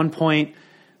inventory. At one point,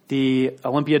 the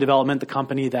Olympia Development, the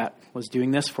company that was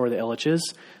doing this for the Ilitches,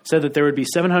 said that there would be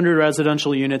 700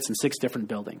 residential units in 6 different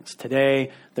buildings.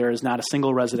 Today, there is not a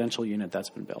single residential unit that's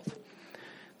been built.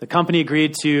 The company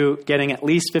agreed to getting at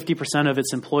least 50% of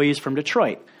its employees from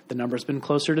Detroit. The number's been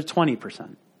closer to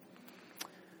 20%.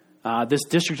 This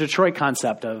District Detroit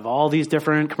concept of all these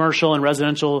different commercial and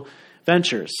residential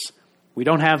ventures, we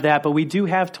don't have that, but we do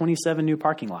have 27 new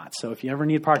parking lots. So if you ever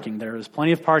need parking, there is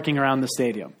plenty of parking around the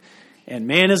stadium. And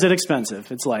man, is it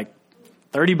expensive. It's like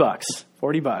 $30,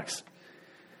 $40.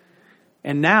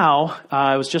 And now,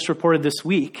 it was just reported this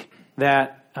week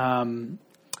that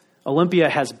Olympia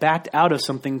has backed out of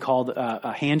something called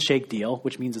a handshake deal,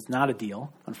 which means it's not a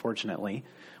deal, unfortunately,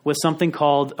 with something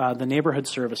called the Neighborhood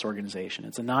Service Organization.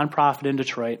 It's a nonprofit in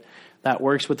Detroit that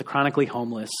works with the chronically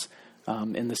homeless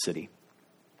in the city.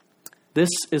 This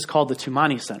is called the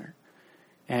Tumani Center.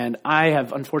 And I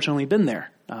have unfortunately been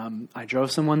there. I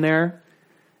drove someone there,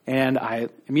 and I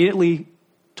immediately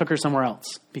took her somewhere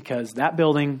else because that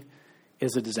building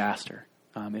is a disaster.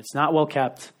 It's not well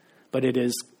kept, but it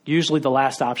is usually the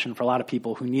last option for a lot of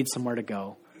people who need somewhere to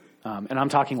go. And I'm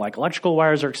talking like electrical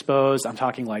wires are exposed. I'm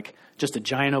talking like just a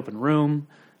giant open room.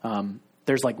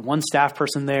 There's like one staff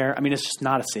person there. I mean, it's just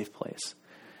not a safe place.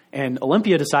 And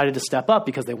Olympia decided to step up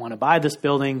because they want to buy this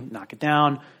building, knock it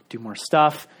down, do more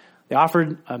stuff. They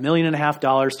offered $1.5 million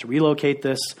to relocate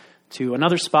this to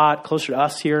another spot closer to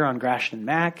us here on Gratiot and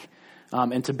Mack,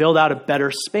 and to build out a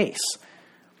better space.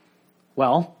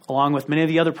 Well, along with many of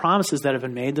the other promises that have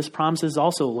been made, this promise is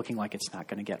also looking like it's not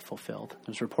going to get fulfilled. It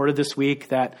was reported this week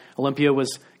that Olympia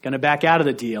was going to back out of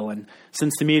the deal, and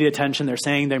since the media attention, they're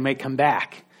saying they may come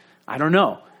back. I don't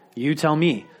know. You tell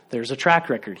me. There's a track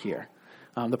record here.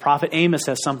 The prophet Amos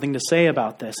has something to say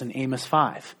about this in Amos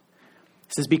 5.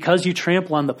 He says, because you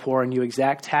trample on the poor and you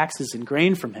exact taxes and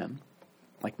grain from him,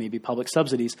 like maybe public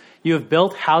subsidies, you have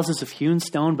built houses of hewn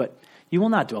stone, but you will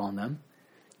not dwell in them.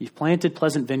 You've planted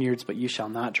pleasant vineyards, but you shall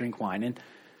not drink wine. And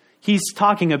he's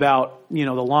talking about, the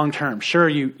long term. Sure,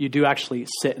 you do actually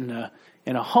sit in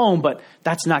a home, but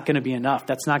that's not going to be enough.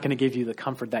 That's not going to give you the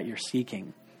comfort that you're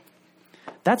seeking.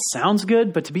 That sounds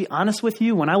good, but to be honest with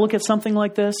you, when I look at something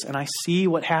like this and I see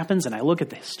what happens and I look at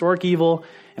the historic evil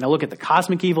and I look at the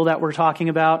cosmic evil that we're talking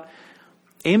about,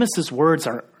 Amos's words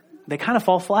they kind of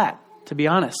fall flat, to be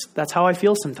honest. That's how I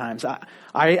feel sometimes.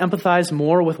 I empathize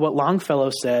more with what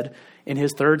Longfellow said in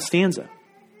his third stanza.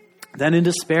 Then in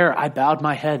despair, I bowed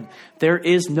my head. There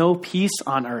is no peace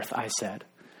on earth, I said,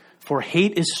 for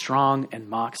hate is strong and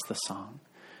mocks the song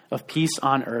of peace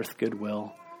on earth,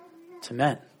 goodwill to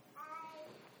men.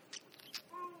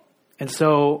 And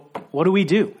so what do we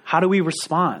do? How do we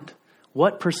respond?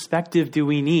 What perspective do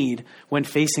we need when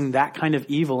facing that kind of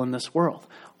evil in this world?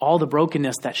 All the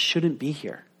brokenness that shouldn't be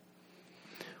here.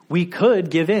 We could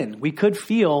give in. We could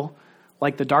feel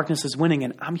like the darkness is winning.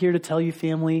 And I'm here to tell you,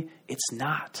 family, it's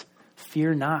not.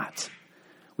 Fear not.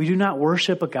 We do not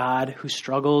worship a God who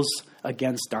struggles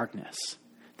against darkness.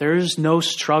 There is no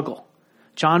struggle.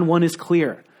 John 1 is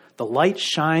clear. The light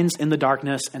shines in the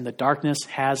darkness, and the darkness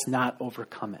has not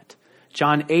overcome it.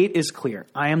 John 8 is clear.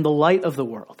 I am the light of the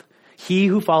world. He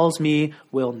who follows me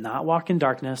will not walk in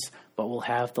darkness, but will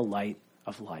have the light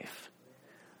of life.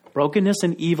 Brokenness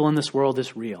and evil in this world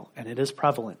is real, and it is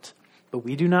prevalent. But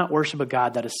we do not worship a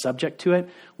God that is subject to it.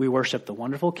 We worship the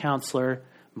wonderful Counselor,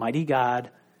 mighty God,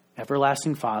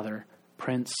 everlasting Father,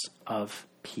 Prince of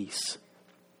Peace.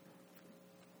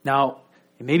 Now,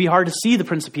 it may be hard to see the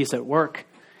Prince of Peace at work.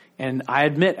 And I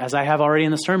admit, as I have already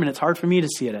in the sermon, it's hard for me to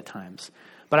see it at times.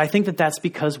 But I think that that's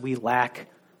because we lack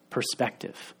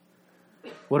perspective.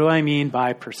 What do I mean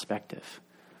by perspective?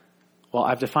 Well,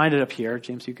 I've defined it up here.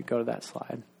 James, you could go to that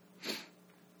slide.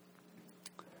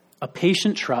 A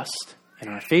patient trust in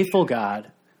our faithful God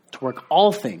to work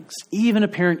all things, even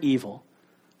apparent evil,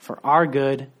 for our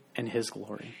good and his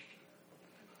glory.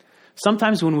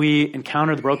 Sometimes when we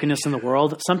encounter the brokenness in the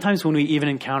world, sometimes when we even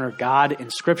encounter God in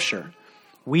Scripture,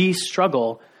 we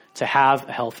struggle to have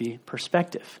a healthy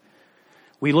perspective.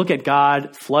 We look at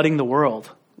God flooding the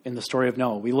world in the story of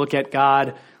Noah. We look at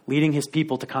God leading his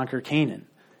people to conquer Canaan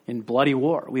in bloody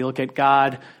war. We look at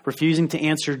God refusing to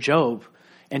answer Job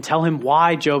and tell him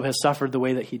why Job has suffered the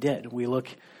way that he did. We look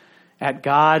at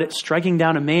God striking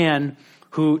down a man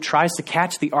who tries to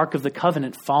catch the Ark of the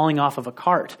Covenant falling off of a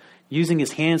cart, using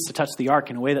his hands to touch the Ark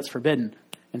in a way that's forbidden,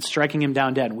 and striking him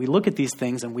down dead. We look at these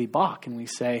things and we balk and we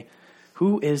say,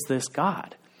 who is this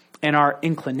God? And our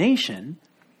inclination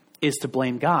is to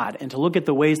blame God and to look at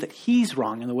the ways that he's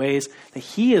wrong and the ways that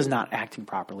he is not acting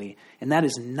properly. And that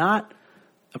is not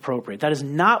appropriate. That is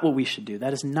not what we should do.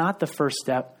 That is not the first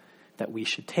step that we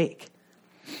should take.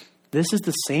 This is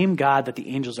the same God that the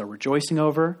angels are rejoicing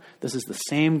over. This is the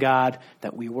same God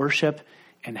that we worship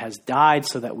and has died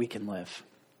so that we can live.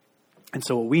 And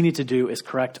so what we need to do is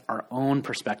correct our own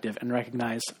perspective and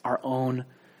recognize our own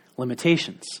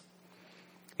limitations.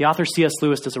 The author C.S.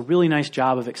 Lewis does a really nice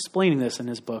job of explaining this in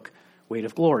his book, Weight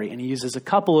of Glory, and he uses a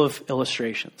couple of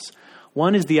illustrations.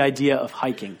 One is the idea of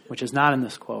hiking, which is not in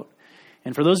this quote.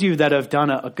 And for those of you that have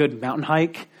done a good mountain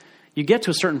hike, you get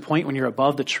to a certain point when you're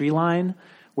above the tree line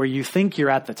where you think you're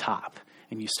at the top.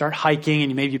 And you start hiking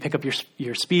and maybe you pick up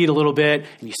your speed a little bit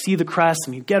and you see the crest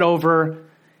and you get over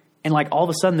and like all of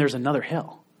a sudden there's another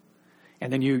hill.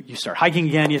 And then you start hiking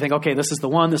again. You think, okay, this is the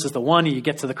one. And you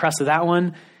get to the crest of that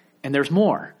one and there's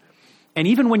more. And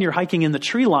even when you're hiking in the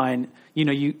tree line,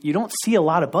 you don't see a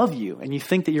lot above you and you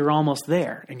think that you're almost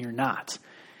there and you're not.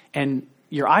 And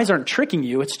your eyes aren't tricking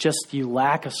you. It's just you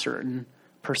lack a certain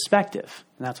perspective.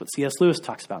 And that's what C.S. Lewis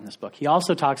talks about in this book. He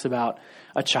also talks about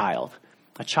a child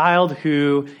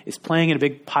who is playing in a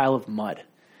big pile of mud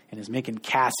and is making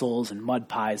castles and mud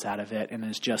pies out of it and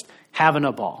is just having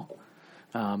a ball.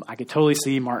 I could totally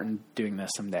see Martin doing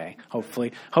this someday.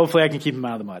 Hopefully I can keep him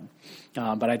out of the mud,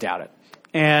 but I doubt it.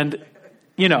 And,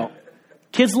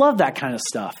 kids love that kind of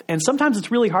stuff. And sometimes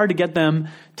it's really hard to get them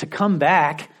to come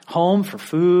back home for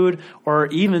food or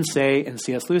even, say, in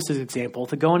C.S. Lewis's example,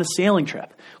 to go on a sailing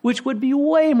trip, which would be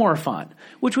way more fun,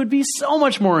 which would be so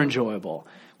much more enjoyable,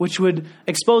 which would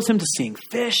expose him to seeing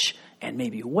fish and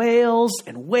maybe whales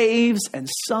and waves and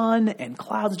sun and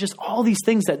clouds, just all these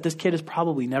things that this kid has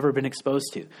probably never been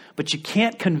exposed to. But you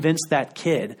can't convince that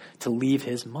kid to leave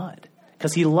his mud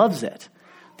because he loves it.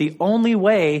 The only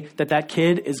way that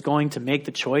kid is going to make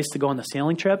the choice to go on the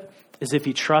sailing trip is if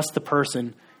he trusts the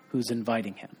person who's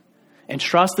inviting him. and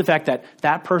trust the fact that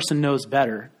that person knows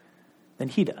better than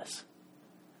he does.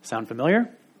 Sound familiar?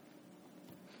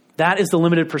 That is the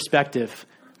limited perspective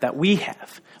that we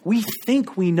have. We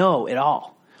think we know it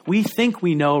all. We think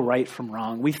we know right from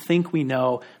wrong. We think we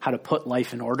know how to put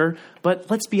life in order. But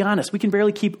let's be honest, we can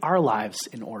barely keep our lives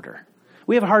in order.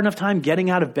 We have a hard enough time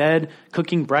getting out of bed,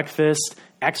 cooking breakfast,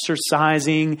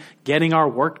 exercising, getting our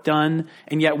work done,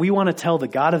 and yet we want to tell the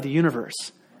God of the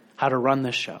universe how to run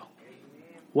this show.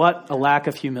 What a lack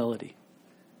of humility.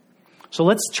 So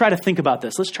let's try to think about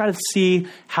this. Let's try to see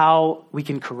how we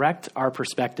can correct our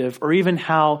perspective, or even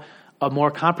how a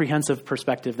more comprehensive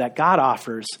perspective that God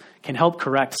offers can help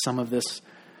correct some of this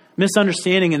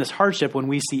misunderstanding and this hardship when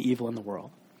we see evil in the world.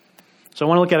 So I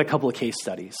want to look at a couple of case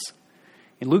studies.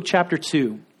 In Luke chapter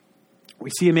 2,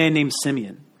 we see a man named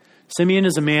Simeon. Simeon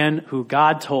is a man who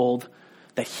God told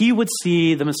that he would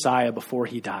see the Messiah before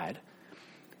he died.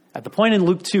 At the point in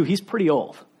Luke 2, he's pretty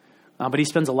old, but he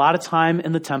spends a lot of time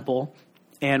in the temple,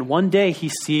 and one day he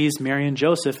sees Mary and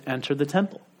Joseph enter the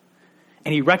temple.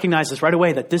 And he recognizes right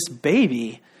away that this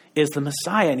baby is the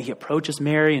Messiah, and he approaches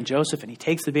Mary and Joseph, and he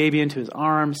takes the baby into his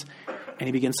arms, and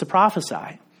he begins to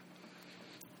prophesy.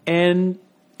 And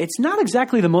it's not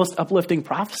exactly the most uplifting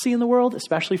prophecy in the world,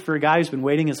 especially for a guy who's been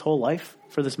waiting his whole life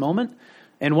for this moment.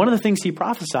 And one of the things he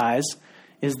prophesies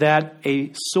is that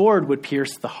a sword would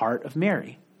pierce the heart of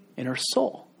Mary in her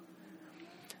soul.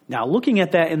 Now, looking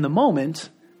at that in the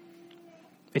moment,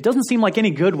 it doesn't seem like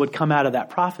any good would come out of that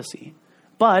prophecy.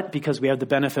 But because we have the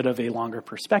benefit of a longer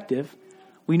perspective,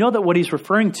 we know that what he's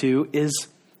referring to is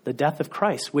the death of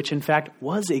Christ, which in fact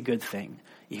was a good thing,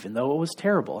 even though it was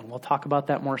terrible. And we'll talk about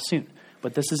that more soon.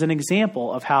 But this is an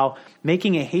example of how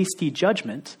making a hasty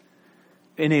judgment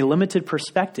in a limited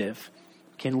perspective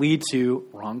can lead to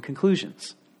wrong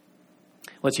conclusions.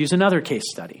 Let's use another case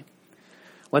study.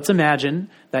 Let's imagine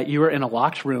that you are in a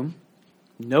locked room,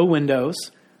 no windows,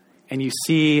 and you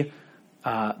see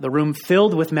the room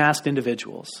filled with masked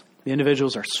individuals. The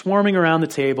individuals are swarming around the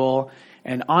table,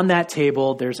 and on that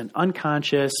table, there's an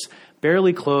unconscious,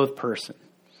 barely clothed person.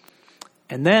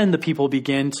 And then the people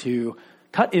begin to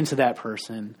cut into that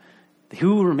person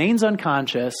who remains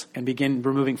unconscious and begin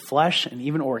removing flesh and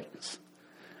even organs.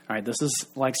 All right, this is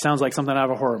sounds like something out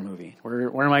of a horror movie.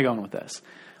 Where am I going with this?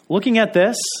 Looking at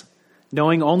this,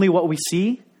 knowing only what we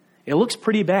see, it looks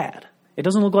pretty bad. It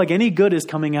doesn't look like any good is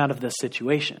coming out of this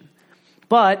situation.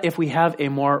 But if we have a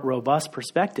more robust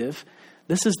perspective,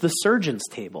 this is the surgeon's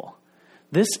table.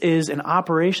 This is an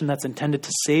operation that's intended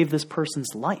to save this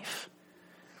person's life.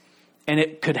 And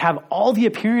it could have all the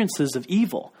appearances of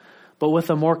evil. But with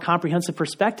a more comprehensive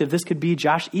perspective, this could be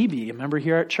Josh Eby, a member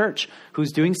here at church,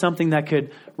 who's doing something that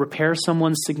could repair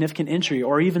someone's significant injury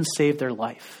or even save their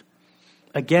life.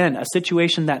 Again, a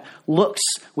situation that looks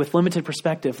with limited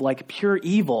perspective like pure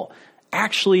evil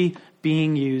actually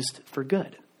being used for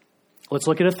good. Let's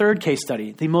look at a third case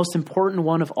study, the most important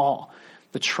one of all,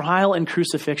 the trial and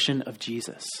crucifixion of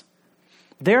Jesus.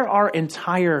 There are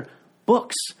entire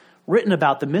books written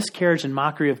about the miscarriage and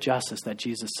mockery of justice that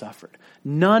Jesus suffered.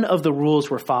 None of the rules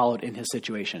were followed in his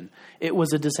situation. It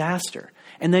was a disaster.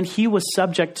 And then he was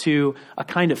subject to a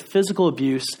kind of physical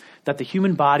abuse that the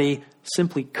human body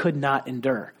simply could not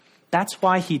endure. That's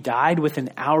why he died within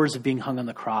hours of being hung on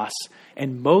the cross,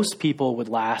 and most people would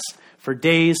last for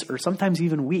days or sometimes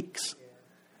even weeks.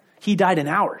 He died in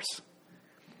hours.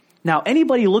 Now,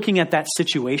 anybody looking at that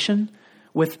situation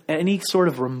with any sort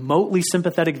of remotely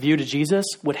sympathetic view to Jesus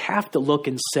would have to look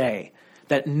and say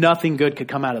that nothing good could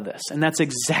come out of this. And that's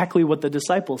exactly what the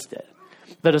disciples did.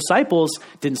 The disciples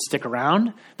didn't stick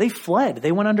around. They fled.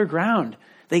 They went underground.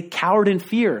 They cowered in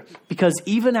fear because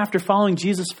even after following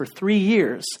Jesus for 3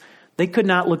 years, they could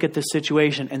not look at this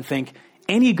situation and think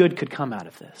any good could come out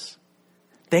of this.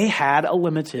 They had a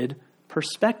limited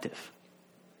perspective.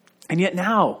 And yet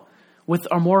now, with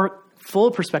our more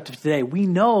full perspective today, we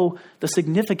know the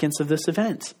significance of this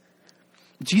event.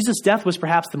 Jesus' death was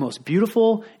perhaps the most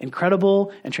beautiful,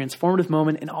 incredible, and transformative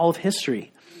moment in all of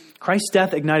history. Christ's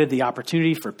death ignited the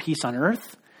opportunity for peace on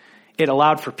earth. It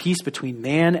allowed for peace between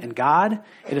man and God.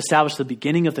 It established the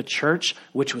beginning of the church,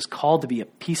 which was called to be a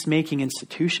peacemaking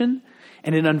institution.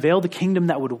 And it unveiled the kingdom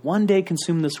that would one day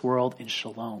consume this world in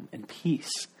shalom and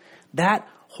peace. That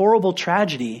horrible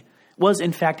tragedy was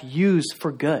in fact used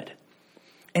for good.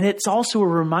 And it's also a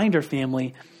reminder,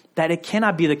 family, that it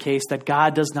cannot be the case that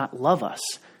God does not love us.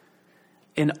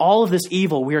 In all of this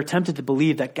evil, we are tempted to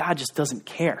believe that God just doesn't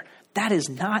care. That is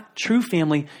not true,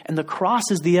 family, and the cross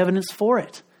is the evidence for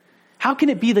it. How can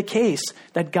it be the case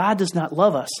that God does not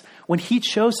love us when he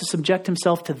chose to subject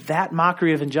himself to that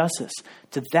mockery of injustice,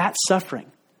 to that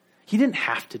suffering? He didn't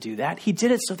have to do that. He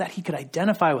did it so that he could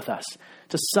identify with us,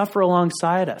 to suffer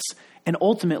alongside us, and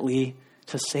ultimately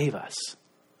to save us.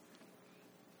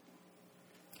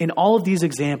 In all of these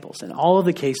examples, in all of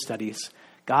the case studies,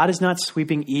 God is not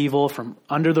sweeping evil from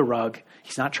under the rug.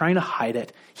 He's not trying to hide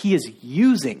it. He is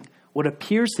using what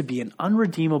appears to be an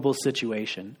unredeemable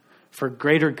situation for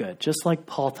greater good, just like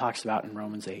Paul talks about in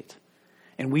Romans 8.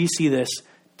 And we see this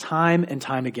time and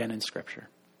time again in Scripture.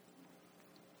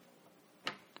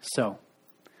 So,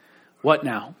 what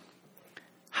now?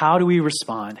 How do we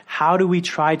respond? How do we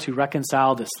try to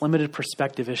reconcile this limited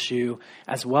perspective issue,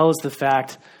 as well as the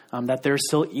fact that there's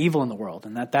still evil in the world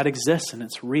and that exists and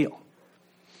it's real?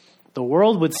 The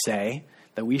world would say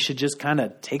that we should just kind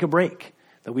of take a break,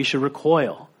 that we should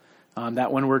recoil,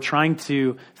 that when we're trying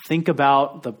to think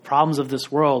about the problems of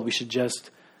this world, we should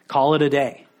just call it a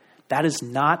day. That is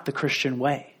not the Christian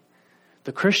way.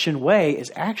 The Christian way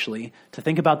is actually to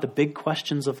think about the big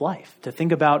questions of life, to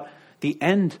think about the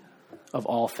end of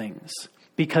all things,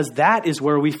 because that is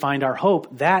where we find our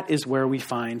hope. That is where we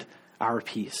find our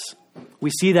peace. We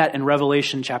see that in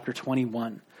Revelation chapter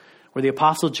 21, where the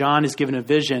Apostle John is given a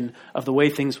vision of the way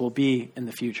things will be in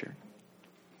the future.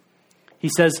 He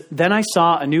says, "Then I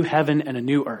saw a new heaven and a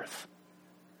new earth.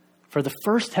 For the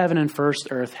first heaven and first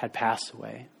earth had passed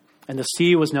away, and the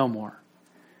sea was no more.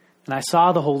 And I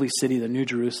saw the holy city, the New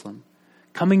Jerusalem,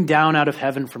 coming down out of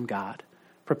heaven from God,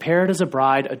 prepared as a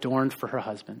bride adorned for her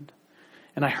husband.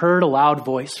 And I heard a loud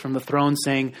voice from the throne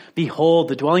saying, 'Behold,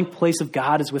 the dwelling place of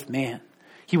God is with man.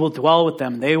 He will dwell with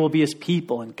them. They will be his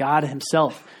people, and God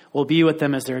himself will be with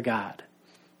them as their God.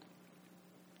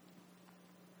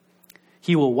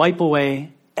 He will wipe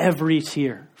away every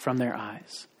tear from their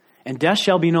eyes. And death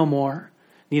shall be no more,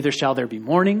 neither shall there be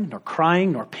mourning, nor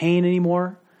crying, nor pain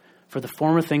anymore, for the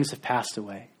former things have passed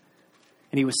away.'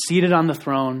 And he was seated on the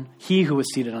throne. He who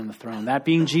was seated on the throne, that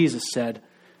being Jesus, said,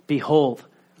 'Behold,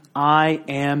 I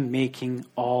am making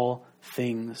all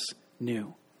things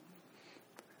new.'"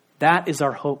 That is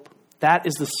our hope. That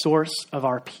is the source of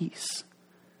our peace.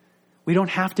 We don't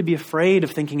have to be afraid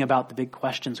of thinking about the big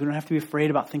questions. We don't have to be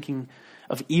afraid about thinking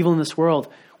of evil in this world.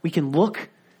 We can look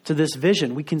to this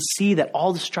vision. We can see that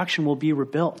all destruction will be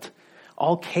rebuilt.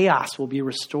 All chaos will be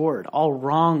restored. All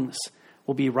wrongs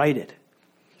will be righted.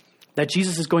 That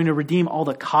Jesus is going to redeem all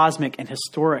the cosmic and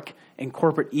historic and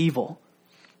corporate evil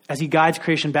as he guides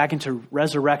creation back into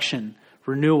resurrection,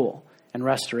 renewal, and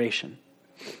restoration.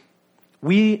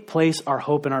 We place our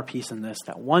hope and our peace in this,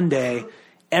 that one day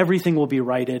everything will be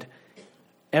righted,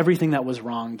 everything that was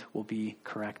wronged will be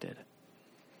corrected.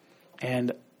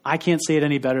 And I can't say it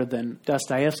any better than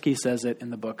Dostoevsky says it in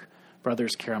the book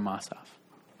Brothers Karamazov.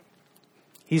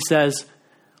 He says,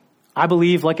 "I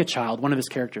believe like a child," one of his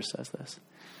characters says this,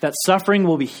 "that suffering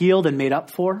will be healed and made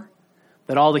up for,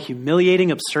 that all the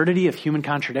humiliating absurdity of human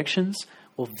contradictions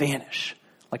will vanish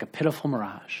like a pitiful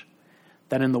mirage,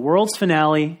 that in the world's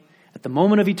finale, at the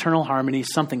moment of eternal harmony,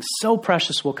 something so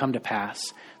precious will come to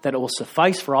pass that it will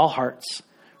suffice for all hearts,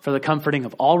 for the comforting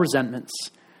of all resentments,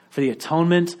 for the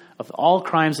atonement of all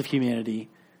crimes of humanity,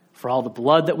 for all the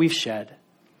blood that we've shed,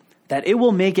 that it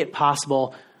will make it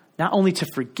possible not only to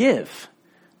forgive,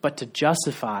 but to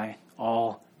justify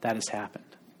all that has happened."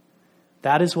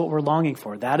 That is what we're longing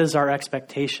for. That is our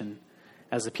expectation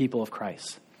as the people of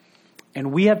Christ.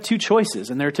 And we have two choices,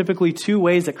 and there are typically two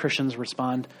ways that Christians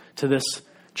respond to this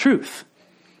truth.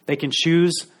 They can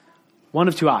choose one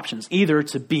of two options, either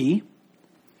to be,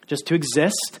 just to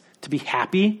exist, to be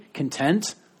happy,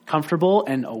 content, comfortable,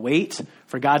 and await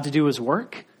for God to do his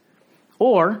work,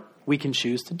 or we can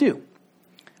choose to do.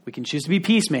 We can choose to be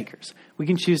peacemakers. We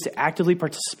can choose to actively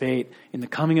participate in the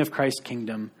coming of Christ's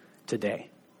kingdom today.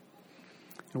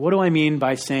 And what do I mean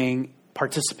by saying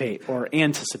participate or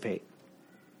anticipate?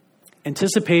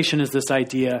 Anticipation is this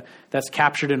idea that's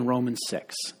captured in Romans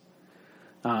 6.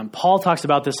 Paul talks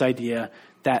about this idea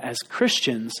that as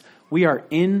Christians, we are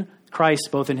in Christ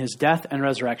both in his death and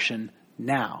resurrection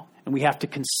now. And we have to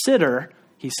consider,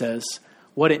 he says,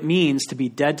 what it means to be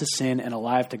dead to sin and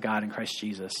alive to God in Christ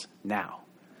Jesus now.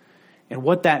 And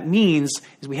what that means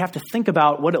is we have to think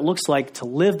about what it looks like to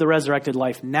live the resurrected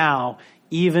life now,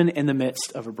 even in the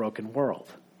midst of a broken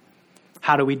world.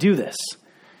 How do we do this?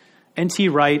 N.T.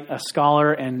 Wright, a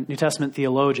scholar and New Testament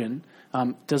theologian,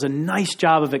 does a nice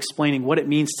job of explaining what it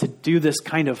means to do this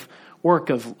kind of work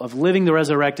of living the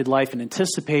resurrected life and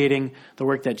anticipating the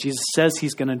work that Jesus says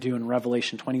he's going to do in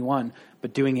Revelation 21,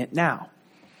 but doing it now.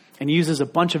 And he uses a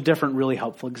bunch of different really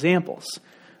helpful examples.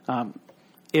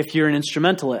 If you're an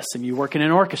instrumentalist and you work in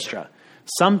an orchestra,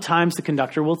 sometimes the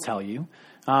conductor will tell you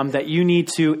that you need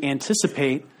to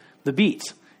anticipate the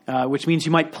beat. which means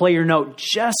you might play your note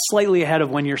just slightly ahead of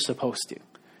when you're supposed to.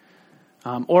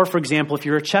 Or, for example, if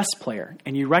you're a chess player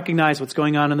and you recognize what's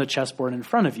going on the chessboard in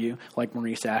front of you, like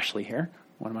Maurice Ashley here,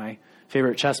 one of my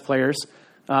favorite chess players,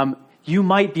 you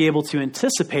might be able to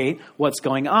anticipate what's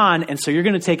going on, and so you're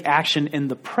going to take action in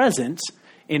the present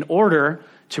in order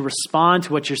to respond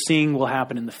to what you're seeing will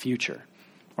happen in the future.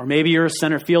 Or maybe you're a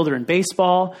center fielder in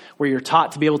baseball where you're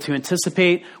taught to be able to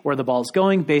anticipate where the ball is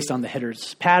going based on the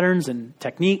hitter's patterns and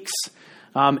techniques,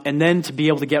 and then to be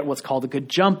able to get what's called a good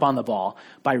jump on the ball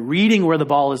by reading where the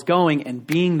ball is going and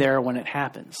being there when it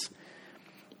happens.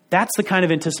 That's the kind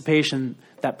of anticipation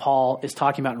that Paul is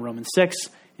talking about in Romans 6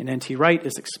 and N.T. Wright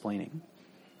is explaining.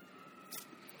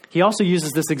 He also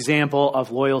uses this example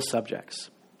of loyal subjects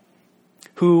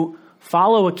who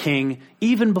follow a king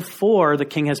even before the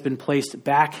king has been placed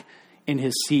back in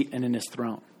his seat and in his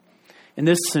throne. In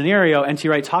this scenario, N.T.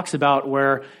 Wright talks about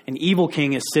where an evil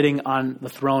king is sitting on the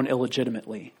throne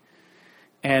illegitimately.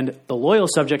 And the loyal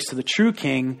subjects to the true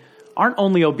king aren't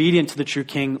only obedient to the true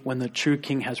king when the true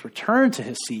king has returned to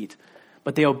his seat,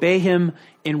 but they obey him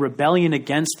in rebellion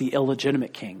against the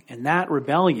illegitimate king. And that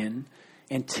rebellion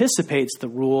anticipates the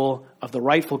rule of the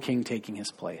rightful king taking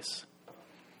his place.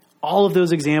 All of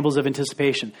those examples of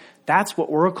anticipation, that's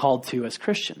what we're called to as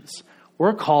Christians.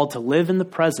 We're called to live in the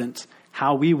present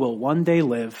how we will one day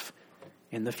live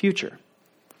in the future.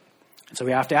 And so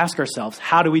we have to ask ourselves,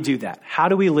 how do we do that? How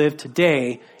do we live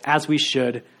today as we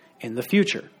should in the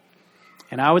future?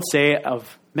 And I would say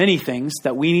of many things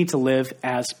that we need to live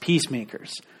as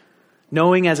peacemakers,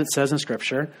 knowing, as it says in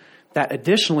Scripture, that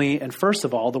additionally, and first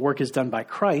of all, the work is done by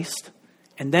Christ,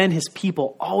 and then his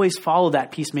people always follow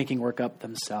that peacemaking work up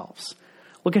themselves.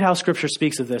 Look at how Scripture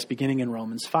speaks of this beginning in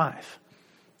Romans 5.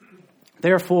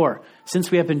 Therefore,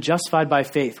 since we have been justified by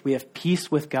faith, we have peace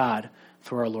with God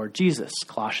through our Lord Jesus,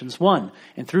 Colossians 1,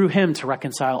 and through him to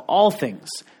reconcile all things,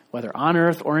 whether on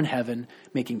earth or in heaven,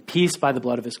 making peace by the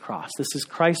blood of his cross. This is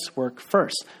Christ's work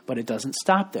first, but it doesn't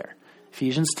stop there.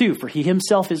 Ephesians 2, for he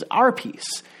himself is our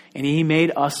peace, and he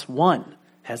made us one.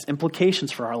 Has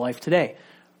implications for our life today.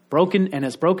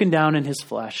 Has broken down in his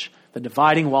flesh the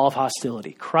dividing wall of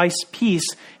hostility. Christ's peace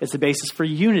is the basis for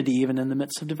unity even in the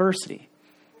midst of diversity.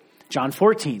 John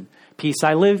 14, peace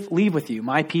I leave with you,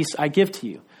 my peace I give to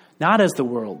you, not as the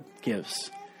world gives.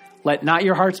 Let not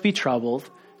your hearts be troubled,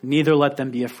 neither let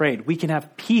them be afraid. We can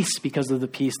have peace because of the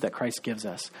peace that Christ gives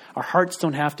us. Our hearts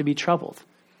don't have to be troubled.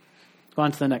 Go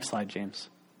on to the next slide, James.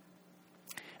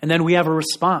 And then we have a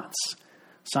response.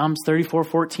 Psalms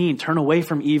 34:14, turn away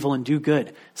from evil and do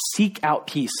good. Seek out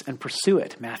peace and pursue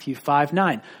it. Matthew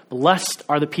 5:9, blessed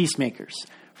are the peacemakers,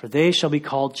 for they shall be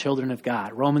called children of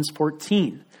God. Romans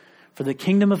 14, for the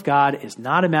kingdom of God is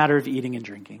not a matter of eating and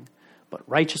drinking, but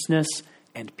righteousness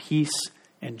and peace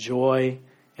and joy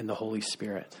in the Holy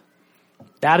Spirit.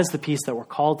 That is the peace that we're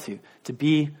called to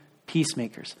be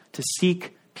peacemakers, to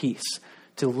seek peace,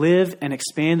 to live and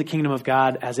expand the kingdom of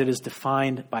God as it is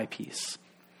defined by peace.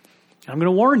 I'm going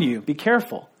to warn you, be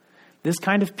careful. This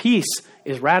kind of peace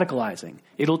is radicalizing.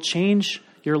 It'll change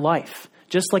your life,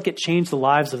 just like it changed the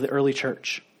lives of the early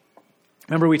church.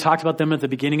 Remember we talked about them at the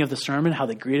beginning of the sermon, how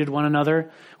they greeted one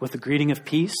another with the greeting of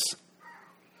peace?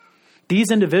 These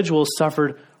individuals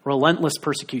suffered relentless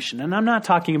persecution. And I'm not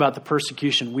talking about the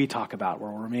persecution we talk about,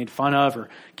 where we're made fun of or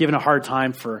given a hard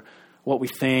time for what we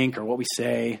think or what we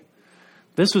say.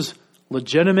 This was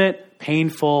legitimate,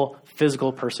 painful,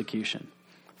 physical persecution.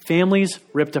 Families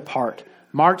ripped apart,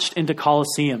 marched into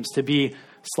colosseums to be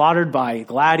slaughtered by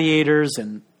gladiators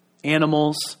and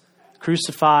animals,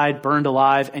 crucified, burned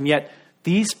alive, and yet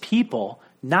these people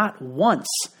not once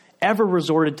ever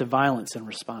resorted to violence in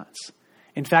response.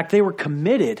 In fact, they were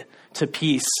committed to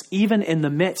peace even in the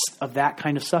midst of that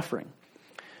kind of suffering.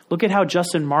 Look at how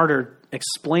Justin Martyr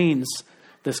explains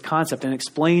this concept and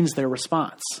explains their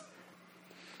response.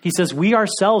 He says, we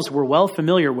ourselves were well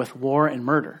familiar with war and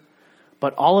murder,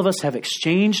 but all of us have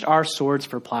exchanged our swords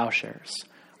for plowshares,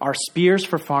 our spears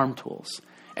for farm tools,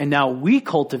 and now we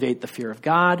cultivate the fear of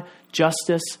God,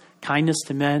 justice, kindness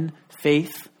to men,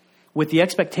 faith, with the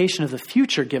expectation of the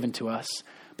future given to us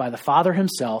by the Father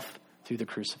himself through the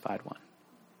crucified one.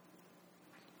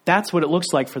 That's what it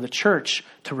looks like for the church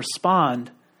to respond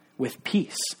with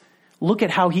peace. Look at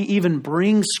how he even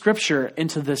brings Scripture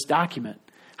into this document,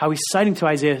 how he's citing to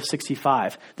Isaiah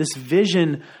 65, this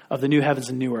vision of the new heavens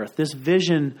and new earth, this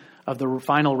vision of the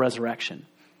final resurrection,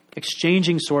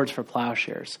 exchanging swords for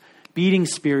plowshares, beating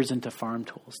spears into farm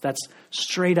tools. That's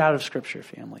straight out of Scripture,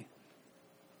 family.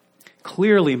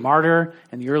 Clearly, Martyr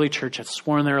and the early church had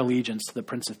sworn their allegiance to the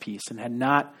Prince of Peace and had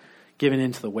not given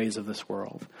into the ways of this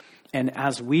world. And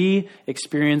as we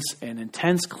experience an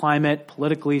intense climate,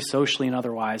 politically, socially, and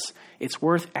otherwise, it's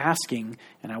worth asking,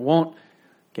 and I won't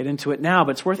get into it now,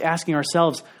 but it's worth asking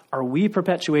ourselves, are we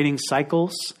perpetuating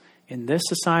cycles in this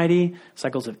society,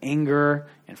 cycles of anger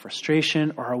and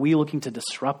frustration, or are we looking to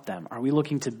disrupt them? Are we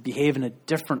looking to behave in a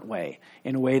different way,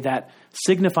 in a way that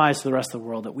signifies to the rest of the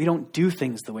world that we don't do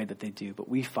things the way that they do, but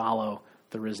we follow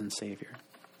the risen Savior?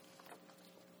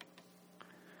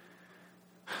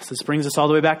 So this brings us all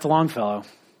the way back to Longfellow.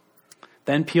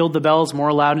 Then pealed the bells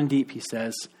more loud and deep, he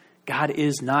says, God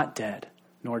is not dead,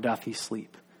 nor doth he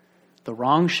sleep. The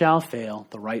wrong shall fail,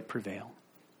 the right prevail,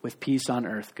 with peace on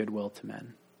earth, goodwill to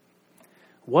men.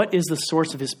 What is the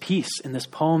source of his peace in this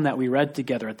poem that we read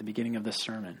together at the beginning of this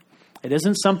sermon? It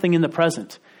isn't something in the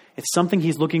present. It's something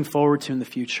he's looking forward to in the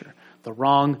future. The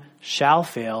wrong shall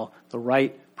fail, the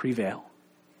right prevail.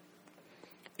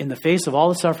 In the face of all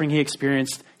the suffering he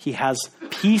experienced, he has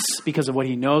peace because of what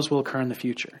he knows will occur in the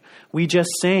future. We just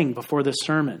sang before this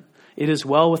sermon, "It is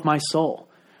well with my soul."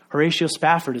 Horatio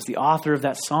Spafford is the author of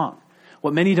that song.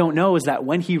 What many don't know is that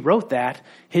when he wrote that,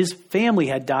 his family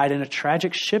had died in a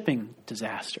tragic shipping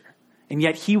disaster. And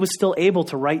yet he was still able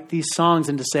to write these songs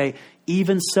and to say,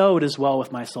 even so it is well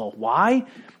with my soul. Why?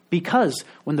 Because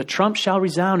when the trump shall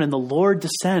resound and the Lord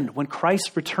descend, when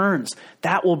Christ returns,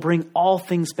 that will bring all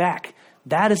things back.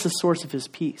 That is the source of his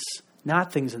peace,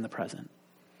 not things in the present.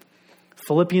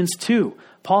 Philippians 2,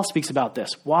 Paul speaks about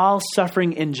this while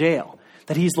suffering in jail,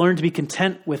 that he's learned to be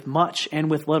content with much and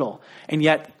with little, and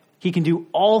yet he can do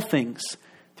all things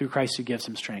through Christ who gives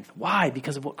him strength. Why?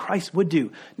 Because of what Christ would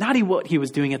do. Not what he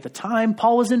was doing at the time.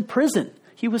 Paul was in prison.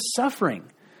 He was suffering.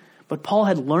 But Paul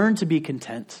had learned to be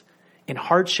content in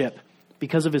hardship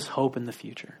because of his hope in the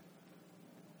future.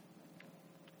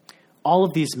 All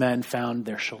of these men found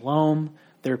their shalom,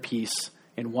 their peace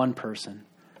in one person,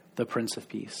 the Prince of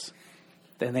Peace.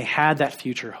 And they had that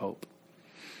future hope.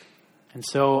 And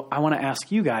so I want to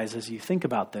ask you guys as you think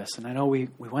about this, and I know we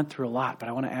went through a lot, but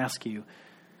I want to ask you,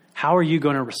 how are you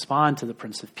going to respond to the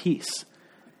Prince of Peace?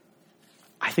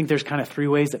 I think there's kind of three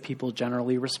ways that people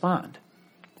generally respond.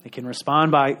 They can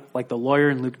respond by, like the lawyer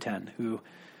in Luke 10, who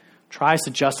tries to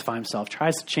justify himself,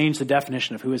 tries to change the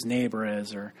definition of who his neighbor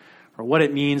is, or what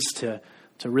it means to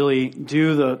really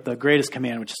do the greatest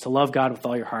command, which is to love God with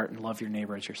all your heart and love your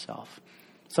neighbor as yourself.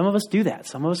 Some of us do that.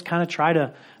 Some of us kind of try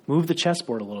to move the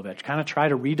chessboard a little bit, kind of try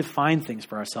to redefine things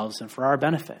for ourselves and for our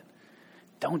benefit.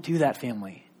 Don't do that,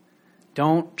 family.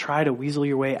 Don't try to weasel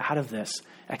your way out of this.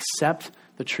 Accept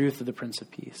the truth of the Prince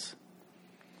of Peace.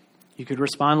 You could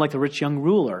respond like the rich young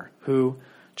ruler who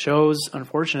chose,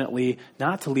 unfortunately,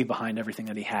 not to leave behind everything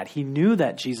that he had. He knew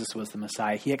that Jesus was the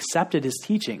Messiah. He accepted his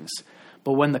teachings.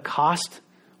 But when the cost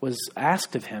was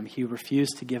asked of him, he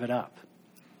refused to give it up.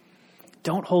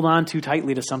 Don't hold on too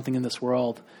tightly to something in this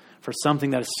world for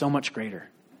something that is so much greater.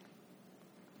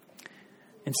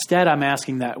 Instead, I'm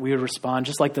asking that we would respond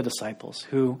just like the disciples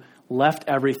who left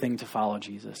everything to follow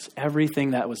Jesus,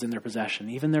 everything that was in their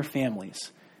possession, even their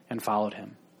families, and followed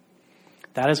him.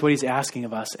 That is what he's asking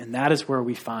of us, and that is where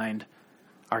we find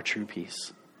our true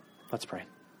peace. Let's pray.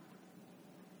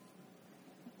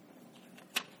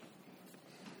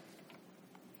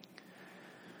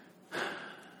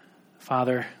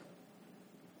 Father,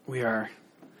 we are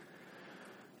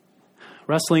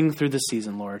wrestling through this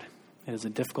season, Lord. It is a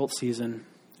difficult season,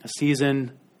 a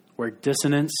season where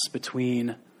dissonance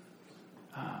between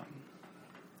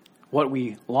what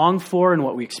we long for and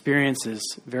what we experience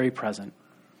is very present.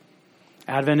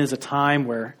 Advent is a time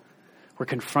where we're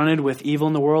confronted with evil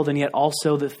in the world and yet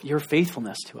also your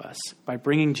faithfulness to us by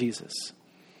bringing Jesus.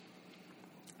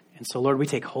 And so, Lord, we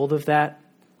take hold of that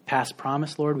past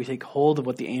promise, Lord. We take hold of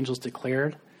what the angels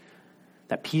declared,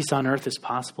 that peace on earth is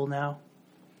possible now.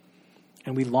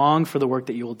 And we long for the work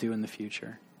that you will do in the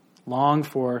future. Long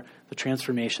for the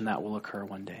transformation that will occur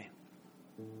one day.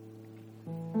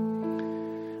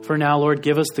 For now, Lord,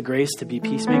 give us the grace to be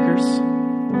peacemakers,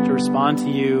 to respond to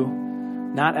you,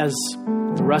 not as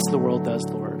the rest of the world does,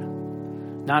 Lord.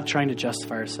 Not trying to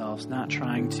justify ourselves, not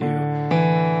trying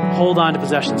to hold on to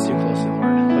possessions too closely,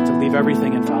 Lord, but to leave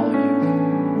everything and follow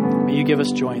you. May you give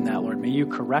us joy in that, Lord. May you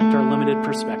correct our limited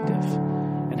perspective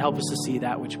and help us to see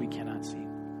that which we cannot see.